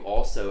to you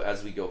also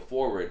as we go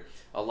forward.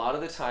 A lot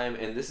of the time,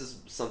 and this is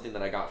something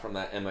that I got from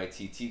that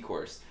MITT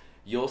course,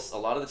 a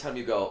lot of the time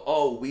you go,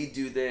 oh, we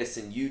do this,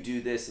 and you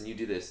do this, and you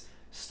do this.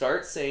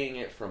 Start saying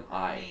it from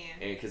I,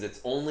 because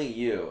it's only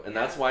you. And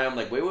that's why I'm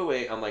like,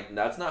 wait. I'm like,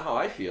 that's not how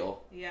I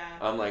feel. Yeah.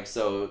 I'm like,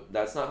 so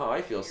that's not how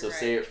I feel. So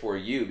say it for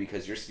you,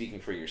 because you're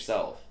speaking for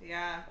yourself.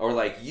 Yeah. Or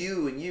like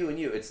you and you and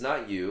you. It's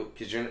not you,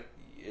 because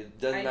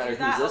it doesn't matter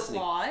who's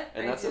listening.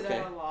 And that's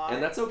okay.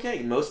 And that's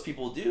okay. Most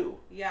people do.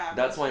 Yeah.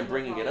 That's why I'm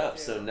bringing it up.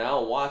 So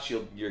now watch,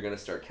 you're going to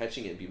start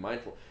catching it and be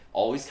mindful.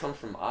 Always come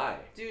from I.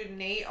 Dude,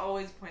 Nate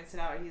always points it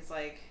out. He's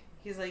like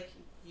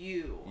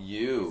you.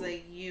 He's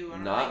like you.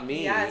 And not I'm like,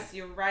 me. Yes,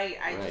 you're right.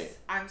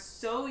 I'm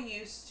so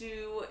used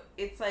to,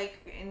 it's like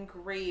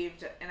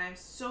engraved, and I'm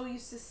so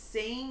used to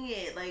saying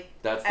it, like,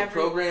 that's the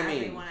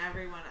programming.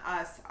 Everyone,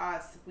 us,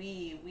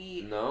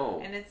 we. No.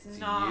 And it's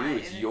not. You.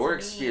 It's your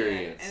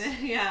experience.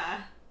 And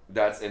yeah.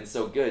 And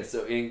so good.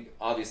 So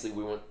obviously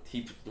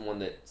he's the one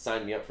that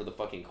signed me up for the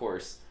fucking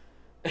course.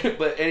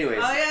 But anyways.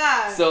 Oh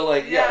yeah. So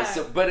like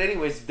but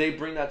anyways, they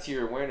bring that to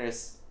your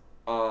awareness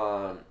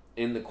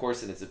in the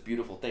course, and it's a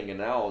beautiful thing. And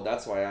now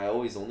that's why I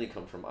always only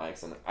come from I,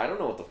 because I'm like, I don't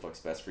know what the fuck's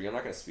best for you. I'm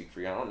not gonna speak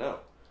for you. I don't know.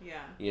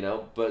 Yeah. You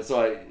know. But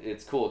so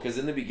it's cool, because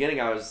in the beginning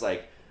I was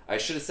like, I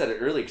should have said it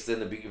early, because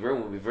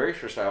when we very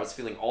first started, I was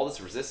feeling all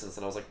this resistance,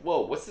 and I was like,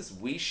 whoa, what's this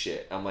we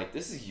shit? I'm like,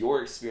 this is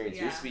your experience.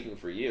 You're speaking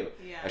for you.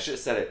 Yeah. I should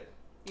have said it.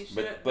 You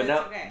should, but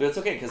now, okay. But it's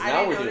okay, because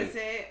now we're doing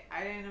it.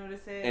 I didn't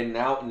notice it. And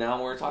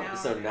now we're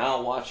talking.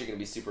 Now watch, you're gonna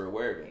be super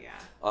aware of it.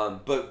 Yeah.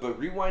 But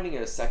rewinding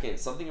in a second,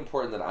 something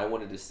important that I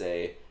wanted to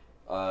say,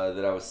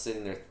 that I was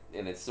sitting there,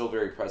 and it's still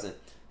very present.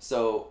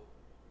 So,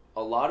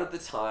 a lot of the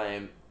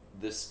time,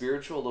 the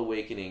spiritual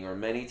awakening, or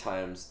many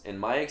times, in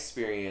my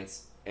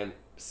experience, and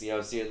I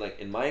was seeing, like,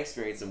 in my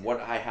experience and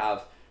what I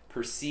have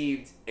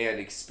perceived and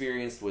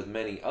experienced with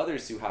many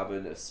others who have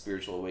a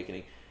spiritual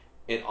awakening,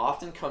 it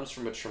often comes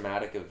from a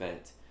traumatic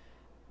event.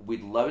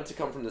 We'd love it to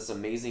come from this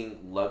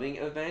amazing, loving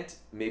event.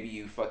 Maybe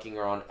you fucking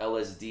are on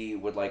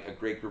LSD with, like, a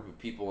great group of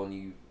people, and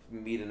you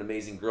meet an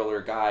amazing girl or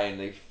a guy,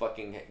 and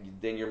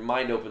then your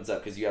mind opens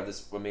up because you have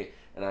this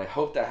and I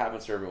hope that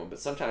happens for everyone. But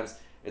sometimes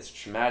it's a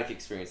traumatic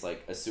experience,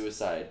 like a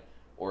suicide,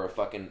 or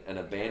an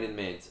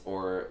abandonment,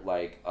 or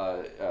like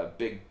a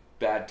big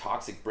bad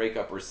toxic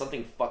breakup or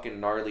something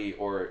fucking gnarly,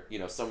 or you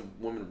know, some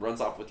woman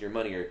runs off with your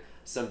money, or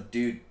some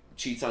dude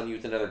cheats on you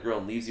with another girl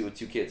and leaves you with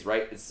 2 kids,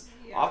 right? It's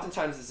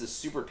oftentimes it's a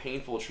super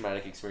painful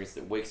traumatic experience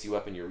that wakes you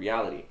up in your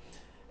reality.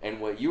 And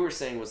what you were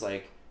saying was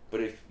like,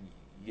 but if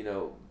you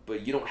know,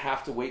 but you don't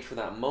have to wait for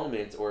that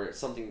moment or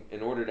something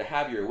in order to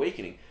have your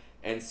awakening.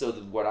 And so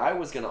what I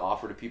was going to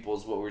offer to people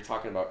is what we were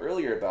talking about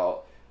earlier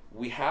about,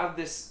 we have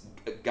this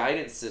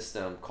guidance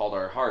system called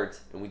our heart,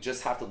 and we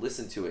just have to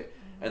listen to it.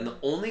 Mm-hmm. And the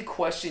only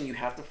question you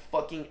have to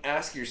fucking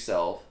ask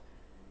yourself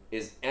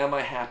is, am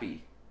I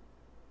happy?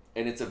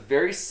 And it's a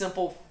very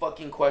simple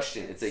fucking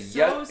question. It's a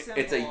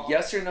it's a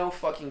yes or no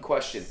fucking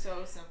question.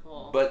 So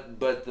simple. But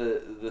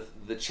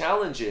the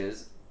challenge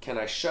is, can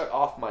I shut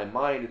off my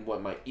mind and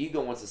what my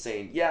ego wants to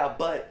say?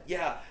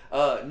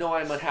 No,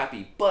 I'm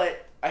unhappy,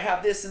 but I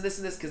have this and this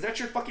and this, because that's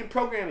your fucking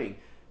programming.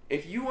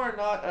 If you are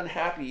not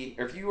unhappy,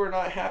 or if you are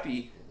not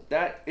happy,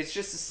 that it's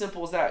just as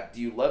simple as that.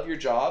 Do you love your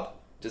job?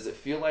 Does it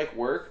feel like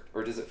work,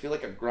 or does it feel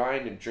like a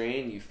grind and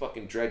drain you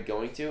fucking dread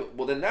going to?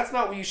 Well, then that's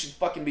not what you should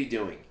fucking be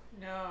doing.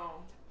 No.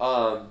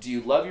 Do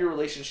you love your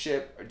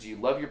relationship, or do you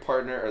love your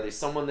partner? Are they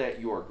someone that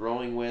you are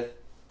growing with?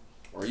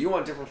 Or are you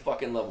on different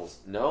fucking levels?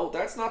 No,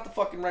 that's not the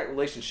fucking right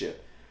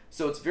relationship.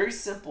 So it's very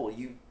simple.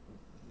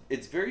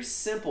 It's very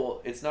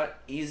simple. It's not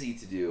easy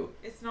to do.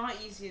 It's not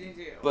easy to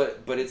do.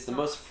 But it's the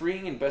most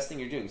freeing and best thing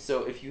you're doing.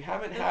 So if you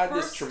haven't had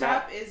this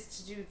traumatic... The first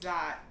step is to do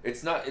that.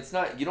 It's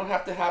not... You don't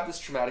have to have this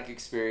traumatic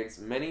experience.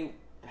 Many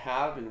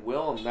have and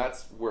will, and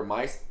that's where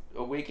my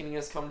awakening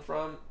has come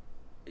from.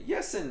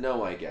 Yes and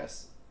no, I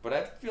guess. But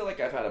I feel like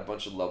I've had a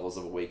bunch of levels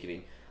of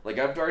awakening. Like,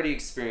 I've already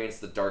experienced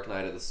the dark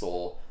night of the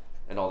soul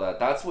and all that.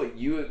 That's what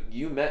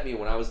you met me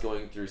when I was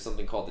going through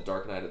something called the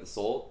dark night of the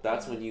soul.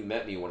 That's when you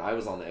met me, when I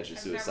was on the edge of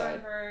suicide.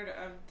 I've never heard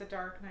of the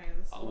dark night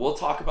of the soul. We'll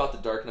talk about the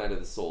dark night of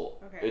the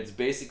soul. Okay. It's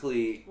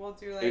basically... We'll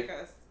do like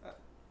a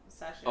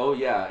session. Oh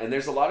yeah, and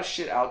there's a lot of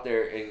shit out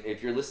there, and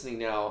if you're listening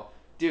now,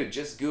 dude,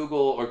 just Google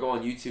or go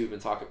on YouTube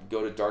and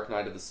go to Dark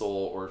Night of the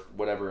Soul or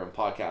whatever on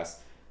podcast.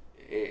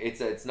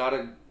 It's not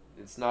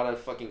a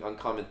fucking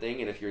uncommon thing,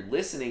 and if you're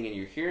listening and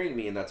you're hearing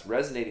me and that's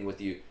resonating with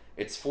you,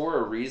 it's for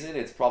a reason.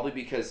 It's probably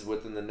because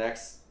within the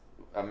next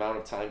amount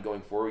of time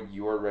going forward,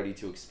 you are ready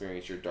to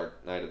experience your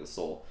dark night of the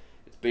soul.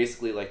 It's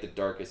basically like the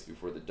darkest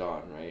before the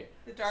dawn, right?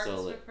 The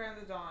darkest before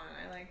the dawn.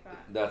 I like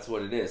that. That's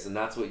what it is, and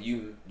that's when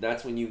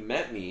you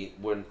met me,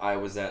 when I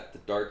was at the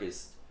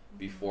darkest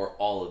before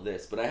all of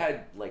this. But I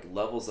had like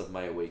levels of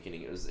my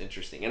awakening. It was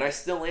interesting, and I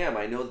still am.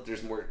 I know that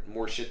there's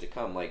more shit to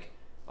come. Like,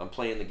 I'm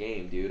playing the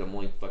game, dude. I'm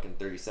only fucking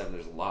 37.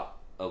 There's a lot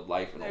of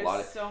life and there's a lot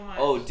of so much.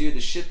 Oh, dude, the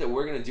shit that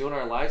we're gonna do in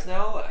our lives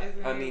now.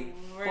 I mean,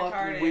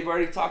 retarded. We've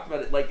already talked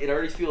about it. Like, it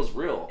already feels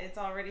real. It's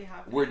already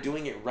happening. We're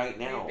doing it right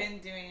now. We've been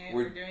doing it.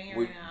 We're doing it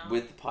right now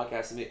with the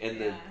podcast,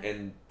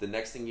 and the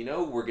next thing you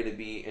know, we're gonna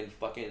be in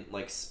fucking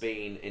like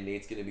Spain, and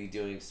Nate's gonna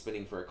be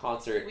spinning for a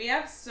concert. We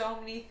have so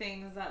many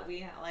things that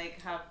we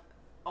like have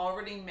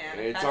already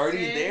manifested. It's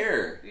already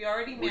there. We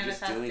already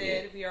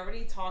manifested. We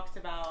already talked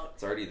about.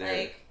 It's already there.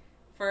 Like,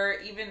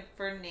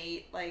 for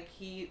Nate, like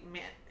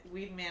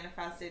we've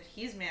manifested.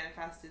 He's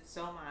manifested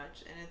so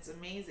much, and it's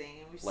amazing.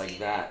 And we've like seen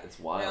that. It. It's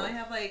wild. We only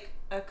have like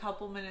a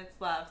couple minutes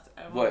left.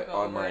 What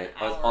on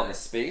the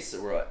space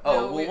or what?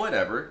 Oh, no, well,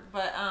 whatever.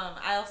 But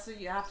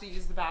you have to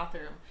use the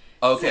bathroom.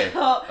 Okay.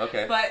 So,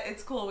 okay. But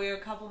it's cool. We have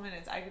a couple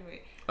minutes. I can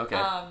wait. Okay.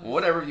 Well,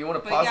 whatever. If you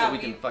want to pause it, we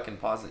can fucking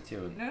pause it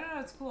too. No,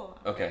 it's cool.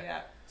 Okay.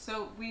 Yeah.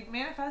 So we've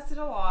manifested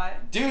a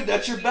lot. Dude,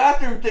 that's your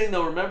bathroom thing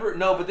though, remember?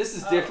 No, but this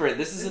is different.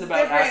 This isn't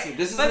about asking.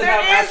 This isn't about asking.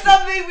 But there is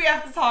something we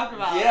have to talk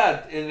about.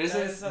 Yeah, and this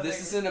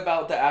isn't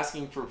about the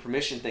asking for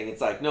permission thing.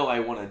 It's like, no, I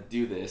want to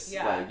do this.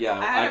 Yeah. Like,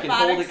 I can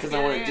hold it because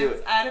I want to do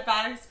it. I had a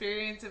bad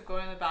experience of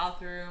going to the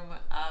bathroom.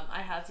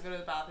 I had to go to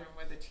the bathroom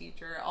with a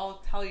teacher.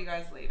 I'll tell you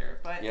guys later.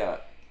 But yeah.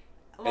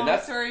 Long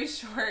story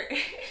short,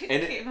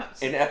 it came up.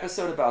 An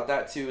episode about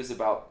that too is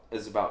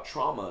about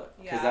trauma,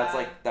 because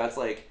that's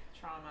like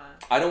trauma.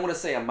 I don't want to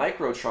say a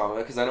micro trauma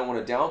because I don't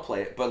want to downplay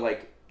it, but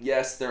like,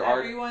 yes,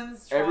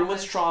 everyone's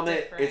trauma.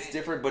 It's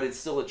different, but it's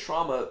still a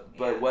trauma.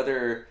 But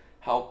whether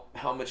how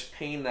much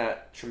pain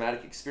that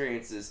traumatic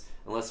experience is,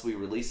 unless we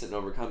release it and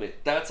overcome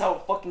it, that's how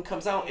it fucking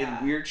comes out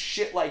in weird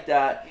shit like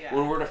that. Yeah.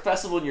 When we're at a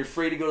festival and you're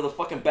afraid to go to the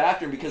fucking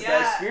bathroom because of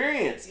that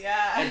experience.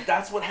 Yeah. And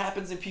that's what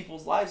happens in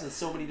people's lives in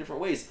so many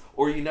different ways.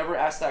 Or you never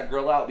asked that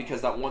girl out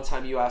because that one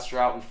time you asked her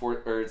out in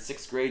 4th or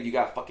 6th grade, you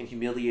got fucking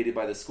humiliated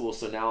by the school.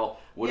 So now,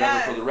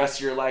 for the rest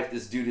of your life,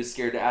 this dude is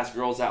scared to ask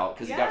girls out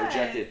because he got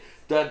rejected.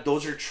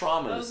 Those are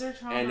traumas.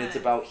 And it's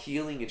about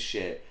healing and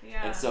shit.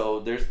 Yeah. And so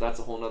that's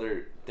a whole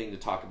nother thing to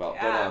talk about.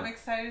 Yeah, but, I'm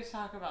excited to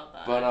talk about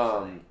that.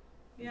 But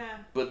yeah.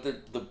 But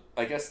the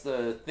I guess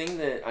the thing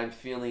that I'm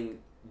feeling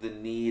the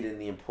need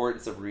and the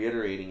importance of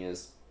reiterating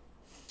is,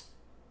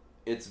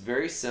 it's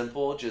very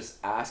simple. Just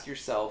ask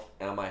yourself,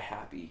 am I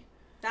happy?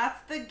 That's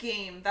the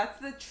game. That's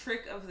the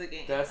trick of the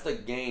game. That's the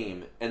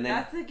game. And then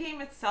that's the game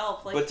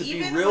itself. Like, but to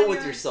be real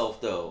with yourself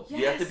though. Yes.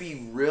 You have to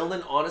be real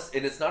and honest,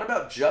 and it's not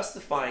about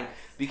justifying,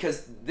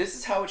 because this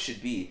is how it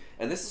should be.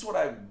 And this is what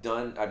I've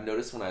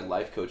noticed when I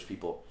life coach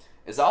people.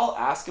 is I'll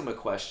ask them a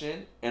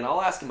question, and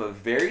I'll ask them a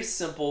very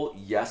simple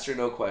yes or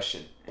no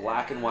question,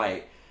 black and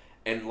white.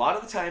 And a lot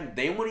of the time,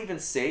 they won't even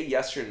say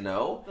yes or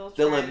no.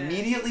 They'll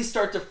immediately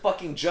start to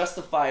fucking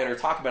justify it or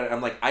talk about it.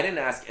 I'm like, I didn't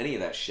ask any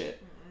of that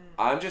shit.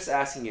 I'm just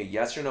asking a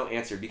yes or no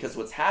answer, because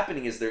what's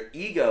happening is their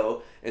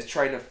ego is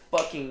trying to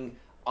fucking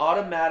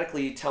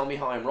automatically tell me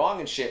how I'm wrong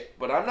and shit,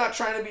 but I'm not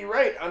trying to be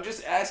right. I'm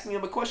just asking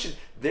them a question.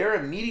 They're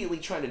immediately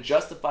trying to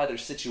justify their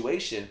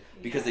situation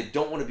because they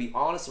don't want to be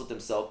honest with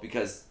themselves,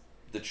 because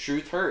the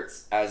truth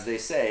hurts, as they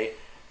say,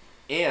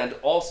 and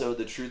also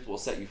the truth will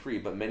set you free.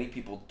 But many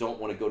people don't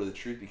want to go to the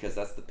truth because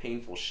that's the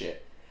painful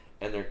shit,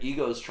 and their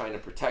ego is trying to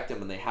protect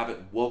them, and they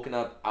haven't woken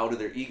up out of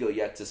their ego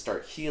yet to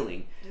start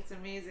healing. It's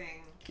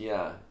amazing.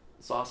 Yeah,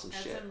 it's awesome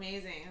shit. It's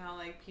amazing how,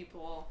 like,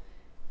 people,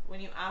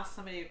 when you ask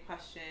somebody a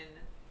question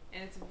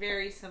and it's a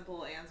very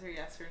simple answer,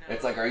 yes or no.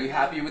 It's like, are you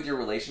happy with your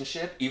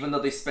relationship? Even though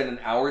they spend an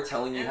hour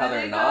telling you how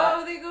they're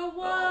not. They go,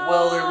 whoa.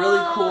 Well, they're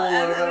really cool.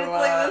 And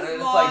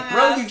it's like,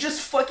 bro, you just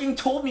fucking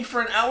told me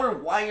for an hour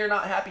why you're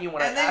not happy, and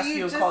when I ask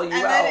you and call you out.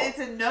 And then it's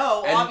a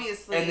no,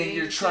 obviously. And then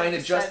you're trying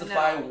to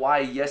justify why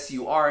yes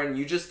you are, and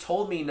you just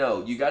told me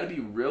no. You got to be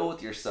real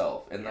with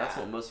yourself, and that's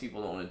what most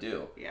people don't want to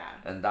do. Yeah.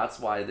 And that's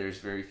why there's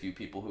very few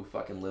people who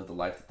fucking live the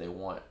life that they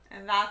want.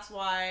 And that's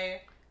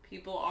why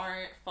people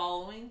aren't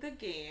following the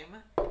game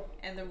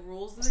and the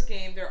rules of the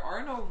game. There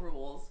are no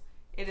rules.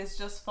 It is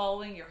just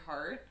following your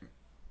heart.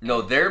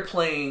 No, they're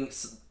playing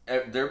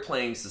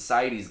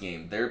society's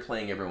game. They're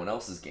playing everyone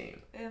else's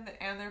game. And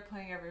they're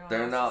playing everyone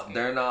else's game.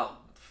 They're not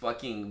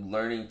fucking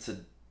learning to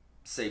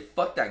say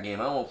fuck that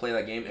game. I don't want to play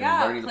that game, and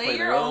learning to play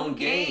their own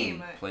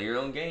game. Play your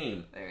own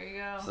game. There you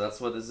go. So that's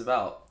what this is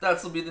about.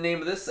 That'll be the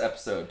name of this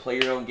episode. Play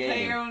your own game.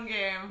 Play your own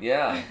game.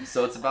 Yeah.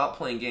 So it's about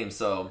playing games.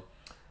 So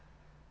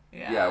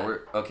yeah,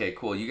 we're okay.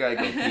 Cool. You gotta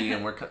go pee,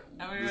 and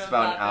it's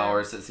about an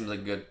hour, so it seems like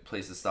a good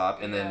place to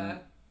stop. And then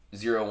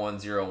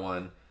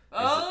 0101.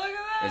 Oh, look at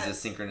that!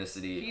 Is a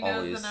synchronicity. He knows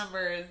always the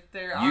numbers.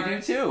 You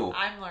do too.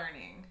 I'm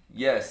learning.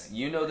 Yes,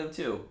 you know them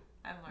too.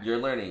 I'm learning. You're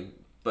learning,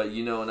 but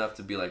you know enough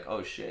to be like,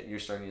 oh shit, you're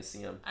starting to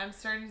see them. I'm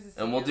starting to see.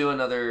 And we'll do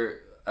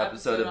another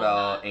episode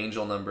about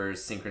angel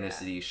numbers,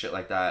 synchronicity, shit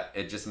like that.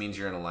 It just means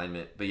you're in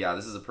alignment. But yeah,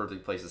 this is a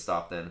perfect place to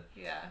stop then.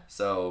 Yeah.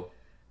 So.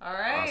 All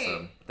right.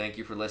 Awesome. Thank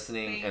you for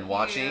listening and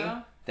watching.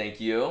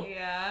 Thank you.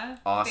 Yeah.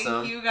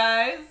 Awesome. Thank you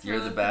guys. You're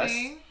the best.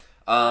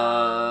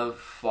 I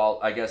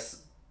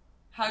guess.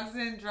 Hugs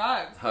and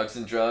drugs. Hugs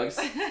and drugs.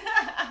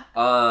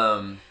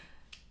 My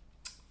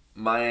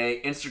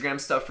Instagram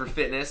stuff for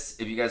fitness,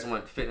 if you guys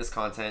want fitness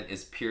content,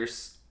 is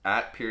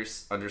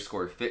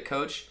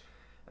Pierce_FitCoach,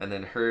 and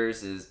then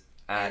hers is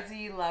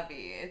Izzy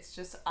Levy. It's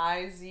just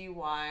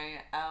IZYLEVI.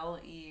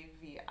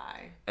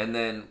 And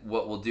then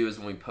what we'll do is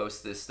when we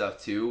post this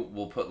stuff too,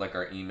 we'll put like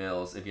our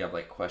emails if you have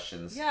like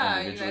questions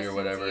individually or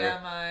whatever.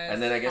 And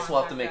then I guess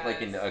we'll have to make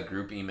like a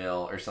group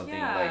email or something.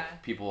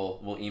 Like people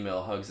will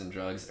email hugs and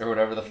drugs or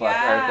whatever the fuck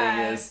our thing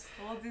is.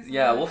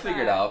 We'll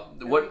figure it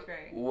out. What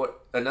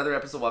another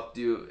episode we'll have to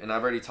do, and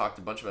I've already talked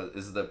a bunch about it,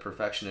 is the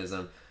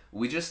perfectionism.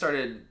 We just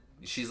started.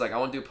 She's like, I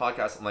want to do a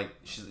podcast. I'm like,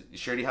 she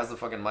already has the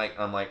fucking mic.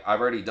 I'm like,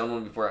 I've already done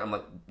one before. I'm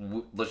like,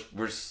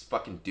 we're just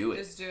fucking do it.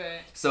 Just do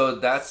it. So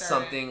that's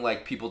something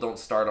like people don't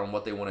start on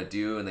what they want to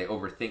do and they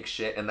overthink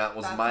shit. And that's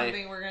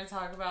something we're gonna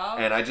talk about.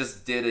 And I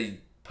just did a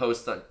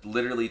post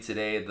literally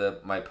today.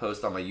 My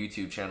post on my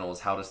YouTube channel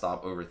is how to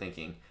stop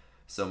overthinking.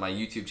 So my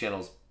YouTube channel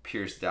is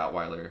Pierce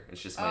Datweiler.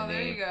 It's just my name.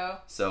 There you go.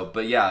 So,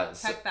 but yeah,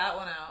 check that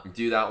one out.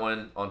 Do that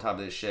one on top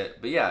of this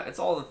shit. But yeah, it's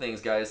all the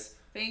things, guys.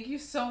 Thank you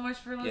so much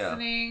for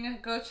listening. Yeah.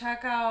 Go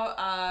check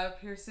out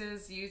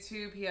Pierce's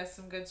YouTube. He has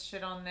some good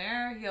shit on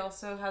there. He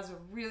also has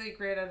really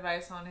great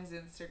advice on his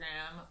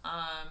Instagram.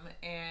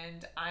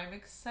 And I'm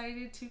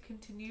excited to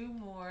continue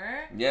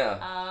more.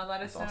 Yeah.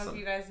 Let us know if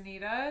you guys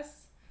need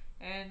us.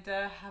 And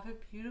have a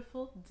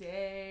beautiful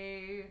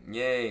day.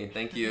 Yay.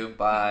 Thank you.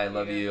 Bye.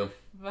 Love you.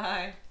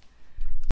 Bye.